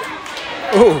net.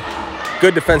 Ooh,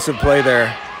 good defensive play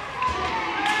there.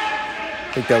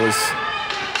 I think that was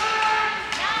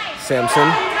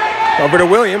Sampson. Over to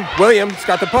William. William's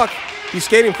got the puck. He's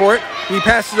skating for it. He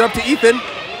passes it up to Ethan.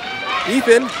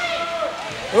 Ethan.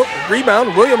 Oh,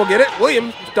 rebound. William will get it.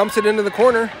 William dumps it into the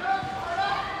corner.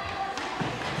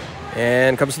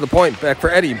 And comes to the point. Back for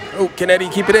Eddie. Oh, can Eddie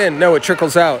keep it in? No, it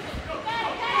trickles out.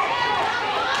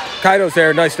 Kaido's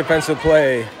there. Nice defensive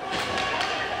play.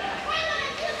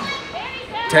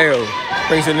 Teo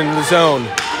brings it into the zone.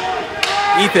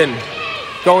 Ethan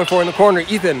going for it in the corner.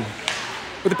 Ethan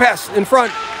with the pass in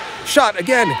front. Shot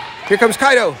again. Here comes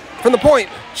Kaido from the point.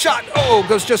 Shot. Oh,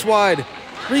 goes just wide.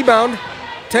 Rebound.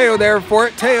 Teo there for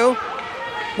it. Teo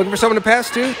looking for someone to pass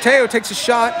to. Teo takes a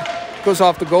shot. Goes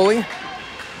off the goalie.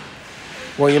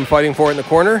 William fighting for it in the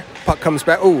corner. Puck comes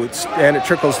back. Oh, and it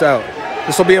trickles out.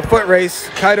 This will be a foot race.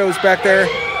 Kaido's back there.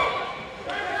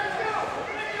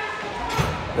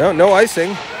 No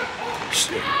icing.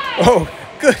 Oh,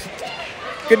 good.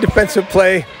 Good defensive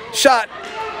play. Shot.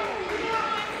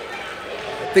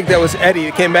 I think that was Eddie.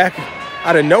 It came back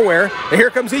out of nowhere. And here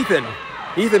comes Ethan.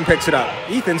 Ethan picks it up.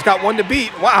 Ethan's got one to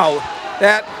beat. Wow.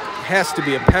 That has to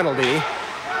be a penalty.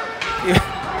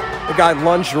 The guy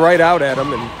lunged right out at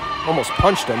him and almost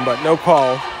punched him, but no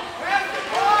call.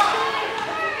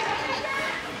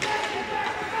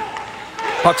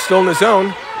 Puck still in the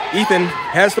zone. Ethan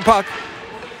has the puck.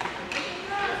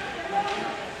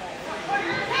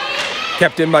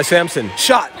 Kept in by Sampson.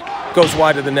 Shot. Goes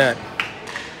wide of the net.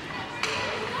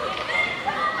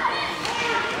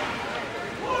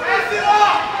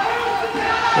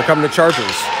 Here come the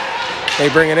Chargers. They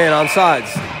bring it in on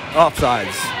sides,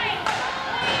 offsides.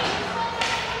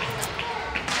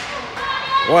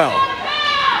 Well,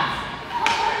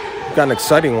 got an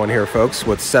exciting one here, folks,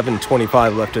 with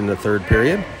 7:25 left in the third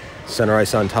period. Center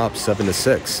ice on top,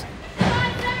 7-6.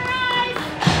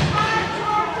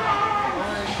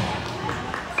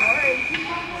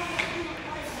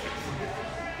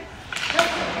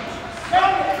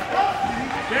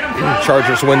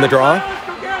 Chargers win the draw.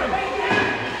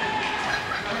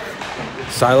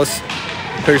 Silas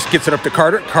clears, gets it up to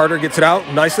Carter. Carter gets it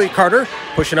out nicely. Carter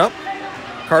pushing up.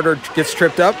 Carter gets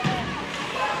tripped up,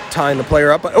 tying the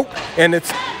player up. Oh, and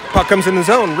it's puck comes in the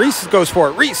zone. Reese goes for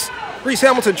it. Reese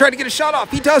Hamilton tried to get a shot off.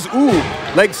 He does. Ooh,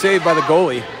 leg saved by the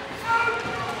goalie.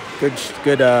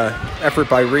 Good effort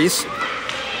by Reese.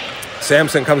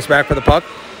 Samson comes back for the puck.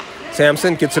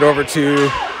 Samson gets it over to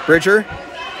Bridger.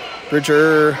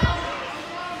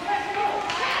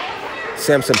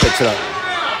 Samson picks it up.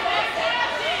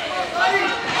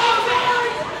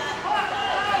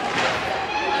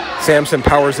 Samson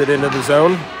powers it into the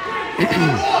zone.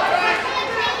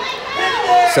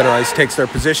 Center ice takes their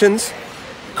positions.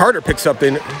 Carter picks up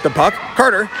the puck.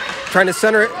 Carter trying to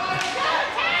center it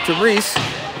to Reese.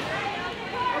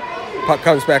 Puck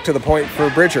comes back to the point for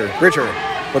Bridger. Bridger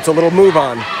puts a little move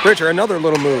on. Bridger, another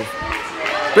little move.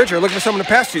 Bridger looking for someone to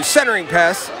pass to. Centering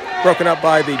pass broken up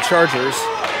by the Chargers.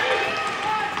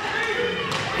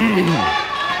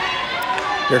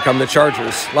 Here come the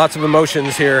Chargers. Lots of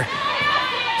emotions here.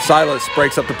 Silas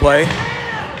breaks up the play.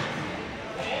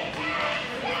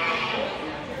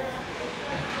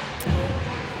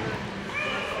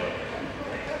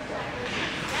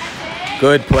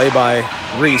 Good play by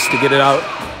Reese to get it out.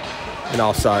 And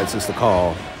offsides is the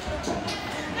call.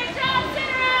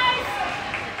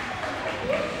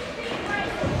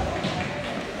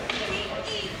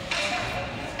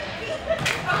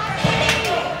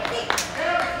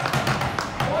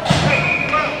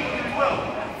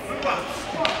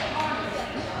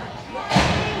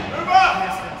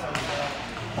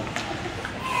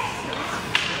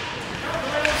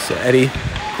 So Eddie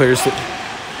clears it.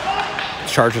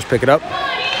 Chargers pick it up.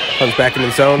 Comes back in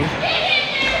the zone.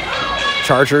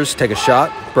 Chargers take a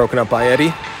shot. Broken up by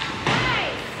Eddie.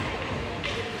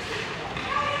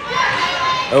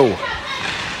 Oh.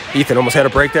 Ethan almost had a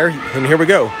break there. And here we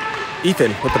go.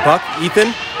 Ethan with the puck.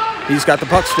 Ethan. He's got the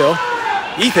puck still.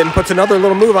 Ethan puts another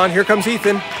little move on. Here comes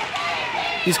Ethan.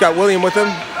 He's got William with him.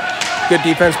 Good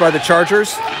defense by the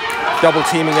Chargers. Double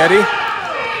teaming Eddie.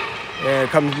 And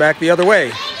comes back the other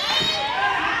way.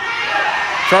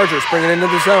 Chargers bring it into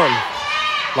the zone.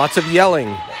 Lots of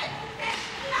yelling.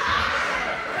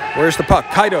 Where's the puck?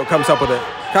 Kaito comes up with it.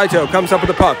 Kaito comes up with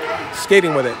the puck.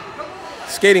 Skating with it.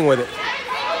 Skating with it.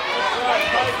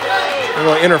 A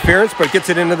little interference, but gets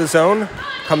it into the zone.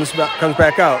 Comes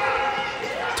back out.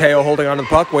 Teo holding on to the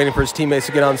puck, waiting for his teammates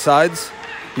to get on sides.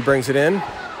 He brings it in.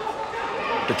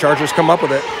 The Chargers come up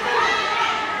with it.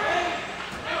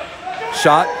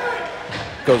 Shot.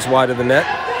 Goes wide of the net.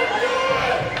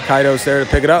 Kaito's there to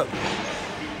pick it up.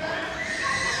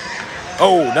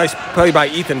 Oh, nice play by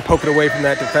Ethan. Poke it away from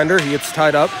that defender. He gets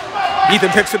tied up. Ethan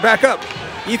picks it back up.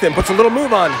 Ethan puts a little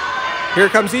move on. Here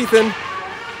comes Ethan.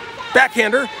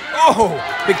 Backhander. Oh,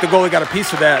 I think the goalie got a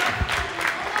piece of that.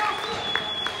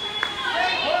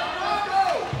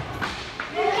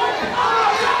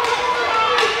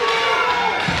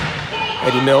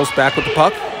 Eddie Mills back with the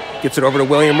puck. Gets it over to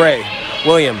William Ray.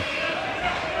 William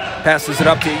passes it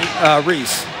up to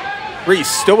Reese. Reese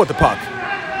still with the puck.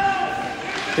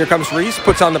 Here comes Reese,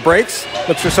 puts on the brakes,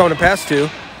 looks for someone to pass to.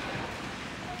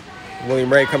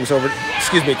 William Ray comes over,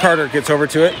 Carter gets over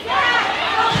to it.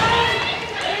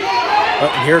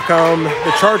 And here come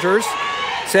the Chargers.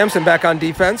 Samson back on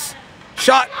defense.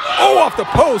 Shot, oh, off the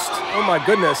post. Oh my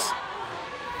goodness.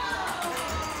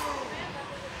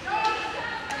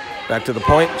 Back to the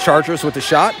point, Chargers with the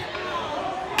shot.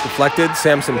 Deflected,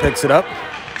 Samson picks it up.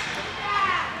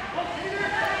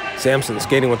 Samson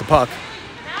skating with the puck.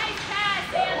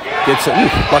 Gets it.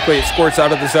 Luckily, it squirts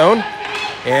out of the zone.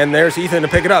 And there's Ethan to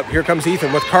pick it up. Here comes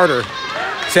Ethan with Carter.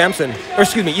 Ethan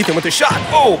with the shot.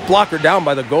 Oh, blocker down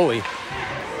by the goalie.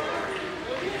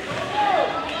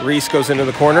 Reese goes into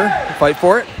the corner to fight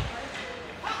for it.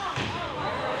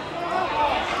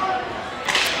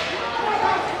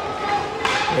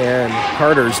 And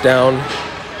Carter's down.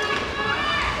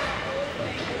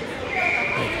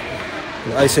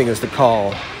 The icing is the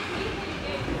call.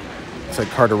 Looks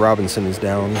like Carter Robinson is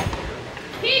down.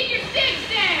 Keep your sticks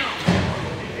down.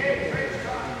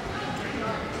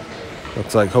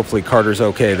 Looks like hopefully Carter's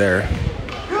okay there.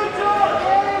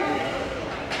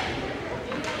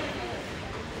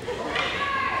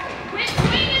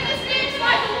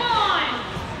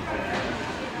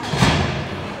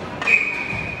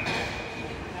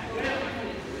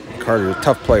 Carter, a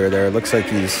tough player there. It looks like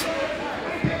he's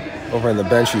over on the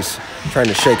bench. He's trying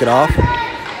to shake it off.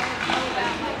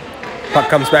 Puck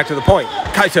comes back to the point.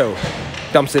 Kaito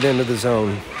dumps it into the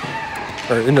zone,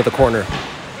 or into the corner.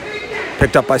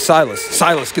 Picked up by Silas.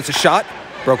 Silas gets a shot,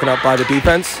 broken up by the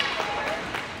defense.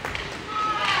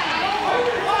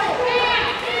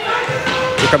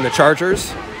 Here come the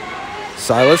Chargers.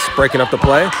 Silas breaking up the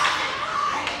play.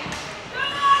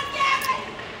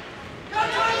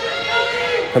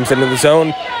 Comes into the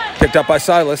zone, picked up by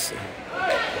Silas.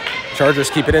 Chargers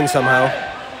keep it in somehow.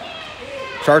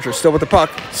 Chargers still with the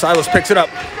puck. Silas picks it up.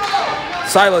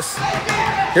 Silas.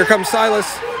 Here comes Silas.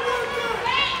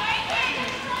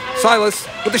 Silas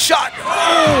with the shot.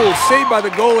 Oh, saved by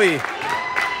the goalie.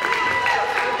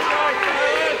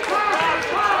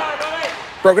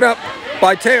 Broken up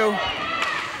by Teo.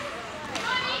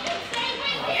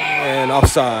 And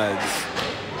offsides.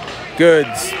 Good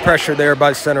pressure there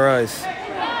by center ice.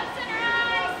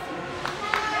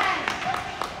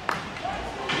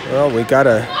 Well, we got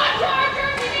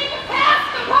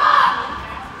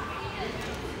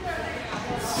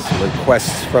some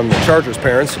requests from the Chargers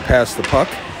parents to pass the puck,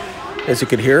 as you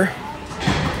could hear.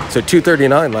 So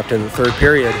 2:39 left in the third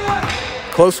period.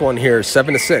 Close one here,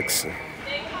 7-6.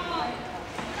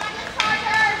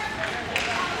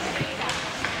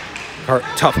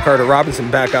 Tough Carter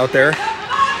Robinson back out there.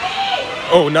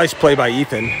 Oh, nice play by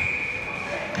Ethan.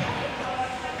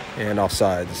 And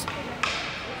offsides.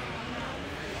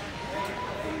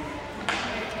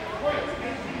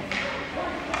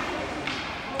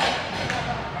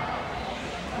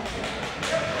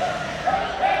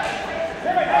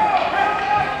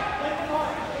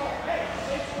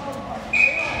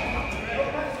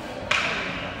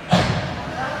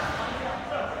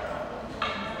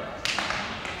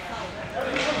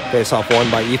 Face off one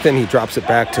by Ethan. He drops it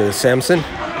back to Samson.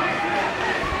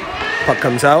 Puck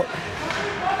comes out.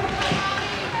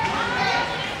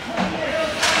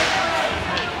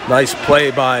 Nice play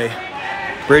by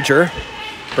Bridger.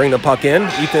 Bring the puck in.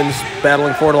 Ethan's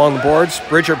battling for it along the boards.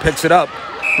 Bridger picks it up.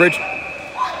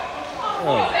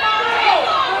 Oh.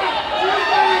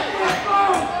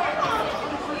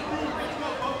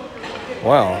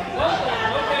 Wow.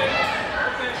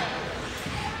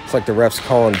 It's like the refs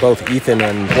calling both Ethan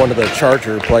and one of the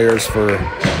Charger players for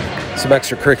some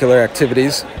extracurricular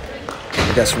activities.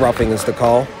 I guess roughing is the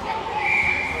call.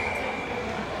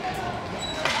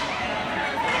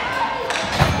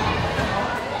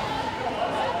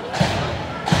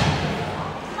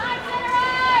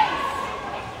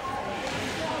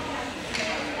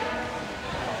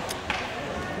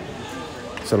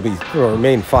 So it'll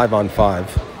remain 5-on-5.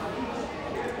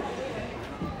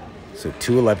 So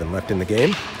 2:11 left in the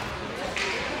game.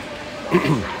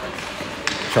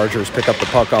 Chargers pick up the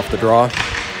puck off the draw.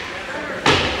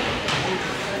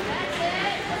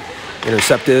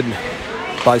 Intercepted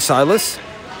by Silas.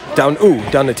 Down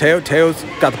to Teo. Teo's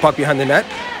got the puck behind the net.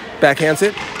 Backhands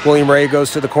it. William Ray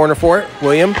goes to the corner for it.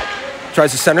 William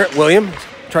tries to center it. William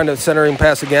trying to centering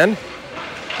pass again.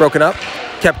 Broken up.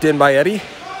 Kept in by Eddie.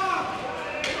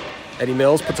 Eddie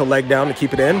Mills puts a leg down to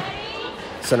keep it in.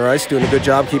 Center ice doing a good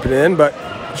job keeping it in, but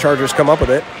Chargers come up with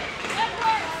it.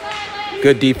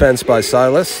 Good defense by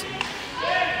Silas.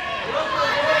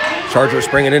 Chargers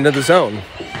bring it into the zone.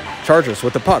 Chargers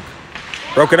with the puck.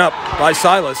 Broken up by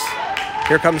Silas.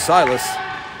 Here comes Silas.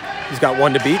 He's got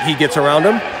one to beat. He gets around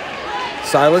him.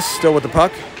 Silas still with the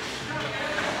puck.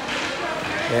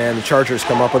 And the Chargers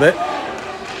come up with it.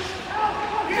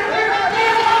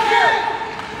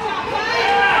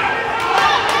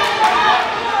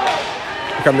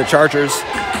 Here come the Chargers.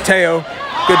 Teo,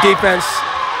 good defense.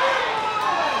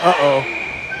 Uh-oh.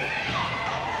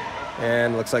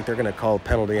 And looks like they're going to call a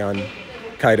penalty on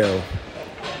Kaito.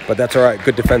 But that's all right.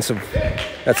 Good defensive.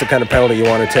 That's the kind of penalty you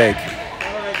want to take.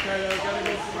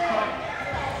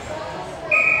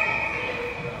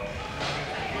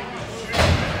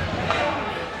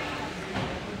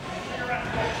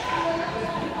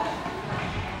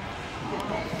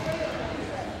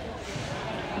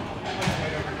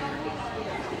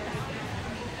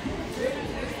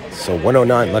 So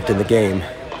 1:09 left in the game.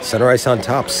 Center ice on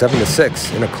top,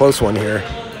 7-6 in a close one here.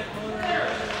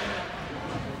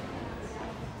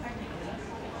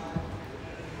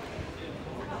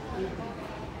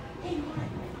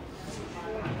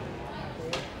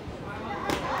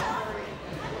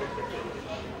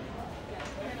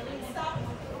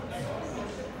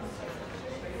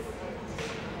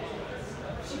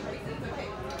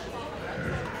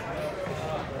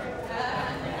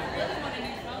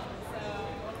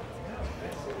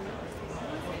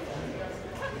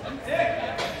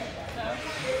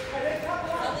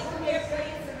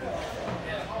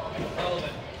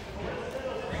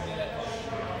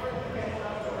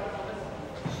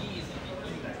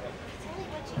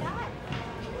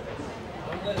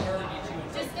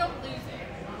 Just don't lose it.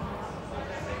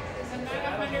 I'm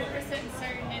not 100%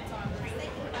 certain it's on.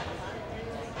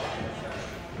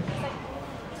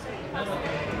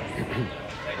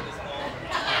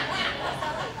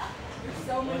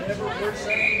 Whenever we're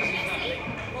saying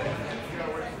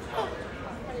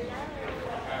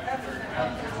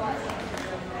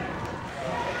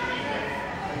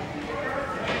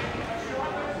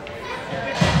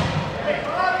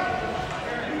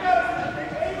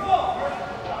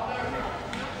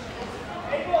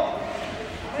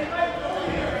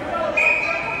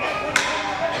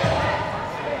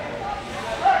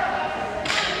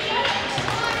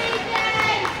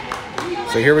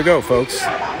So here we go, folks.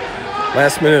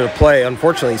 Last minute of play.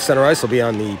 Unfortunately, Center Ice will be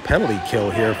on the penalty kill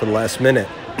here for the last minute.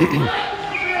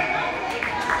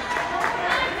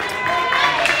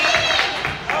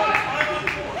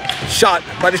 Shot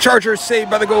by the Chargers,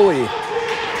 saved by the goalie.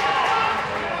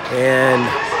 And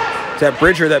it's that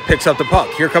Bridger that picks up the puck.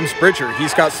 Here comes Bridger.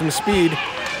 He's got some speed.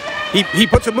 He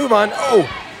puts a move on. Oh,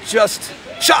 just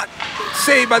shot.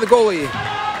 Saved by the goalie.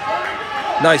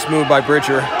 Nice move by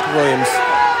Bridger. Williams.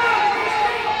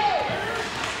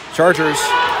 Chargers.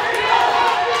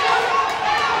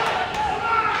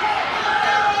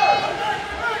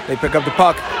 They pick up the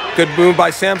puck. Good move by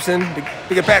Sampson to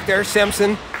get back there.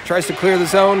 Sampson tries to clear the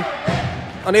zone.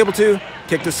 Unable to.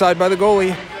 Kicked aside by the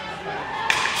goalie.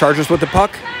 Chargers with the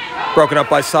puck. Broken up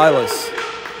by Silas.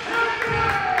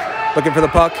 Looking for the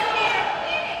puck.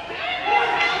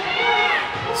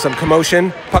 Some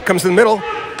commotion. Puck comes in the middle.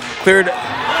 Cleared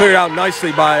out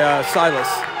nicely by Silas.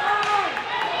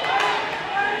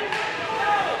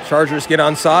 Chargers get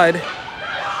onside.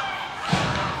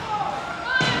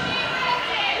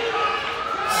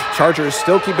 Chargers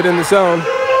still keep it in the zone.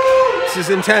 This is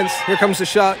intense. Here comes the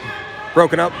shot.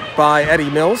 Broken up by Eddie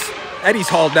Mills. Eddie's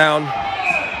hauled down.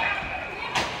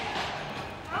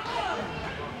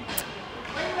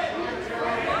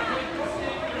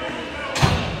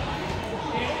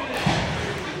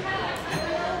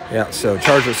 Yeah, so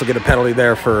Chargers will get a penalty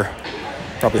there for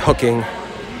probably hooking.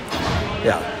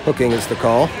 Yeah, hooking is the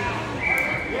call.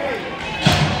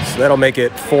 So that'll make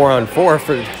it 4-on-4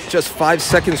 for just 5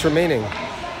 seconds remaining.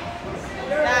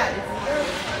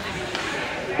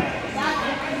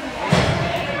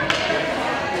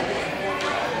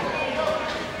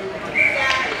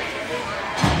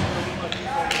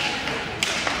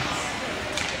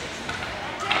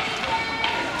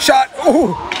 Shot,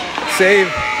 oh, save,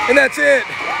 and that's it.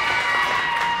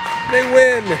 They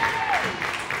win.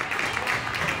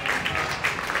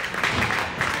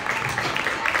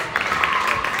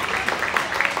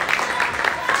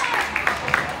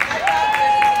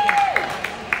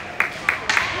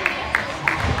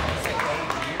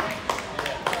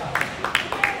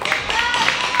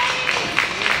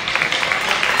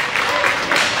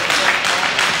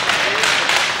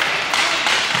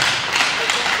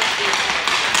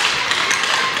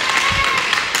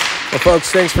 Well,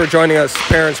 folks, thanks for joining us,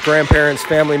 parents, grandparents,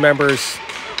 family members.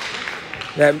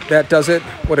 That does it.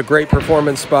 What a great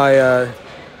performance by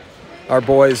our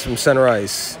boys from Center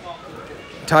Ice.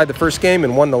 Tied the first game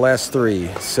and won the last 3.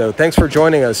 So thanks for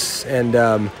joining us, and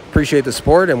appreciate the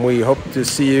support, and we hope to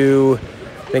see you,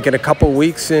 I think, in a couple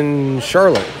weeks in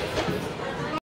Charlotte.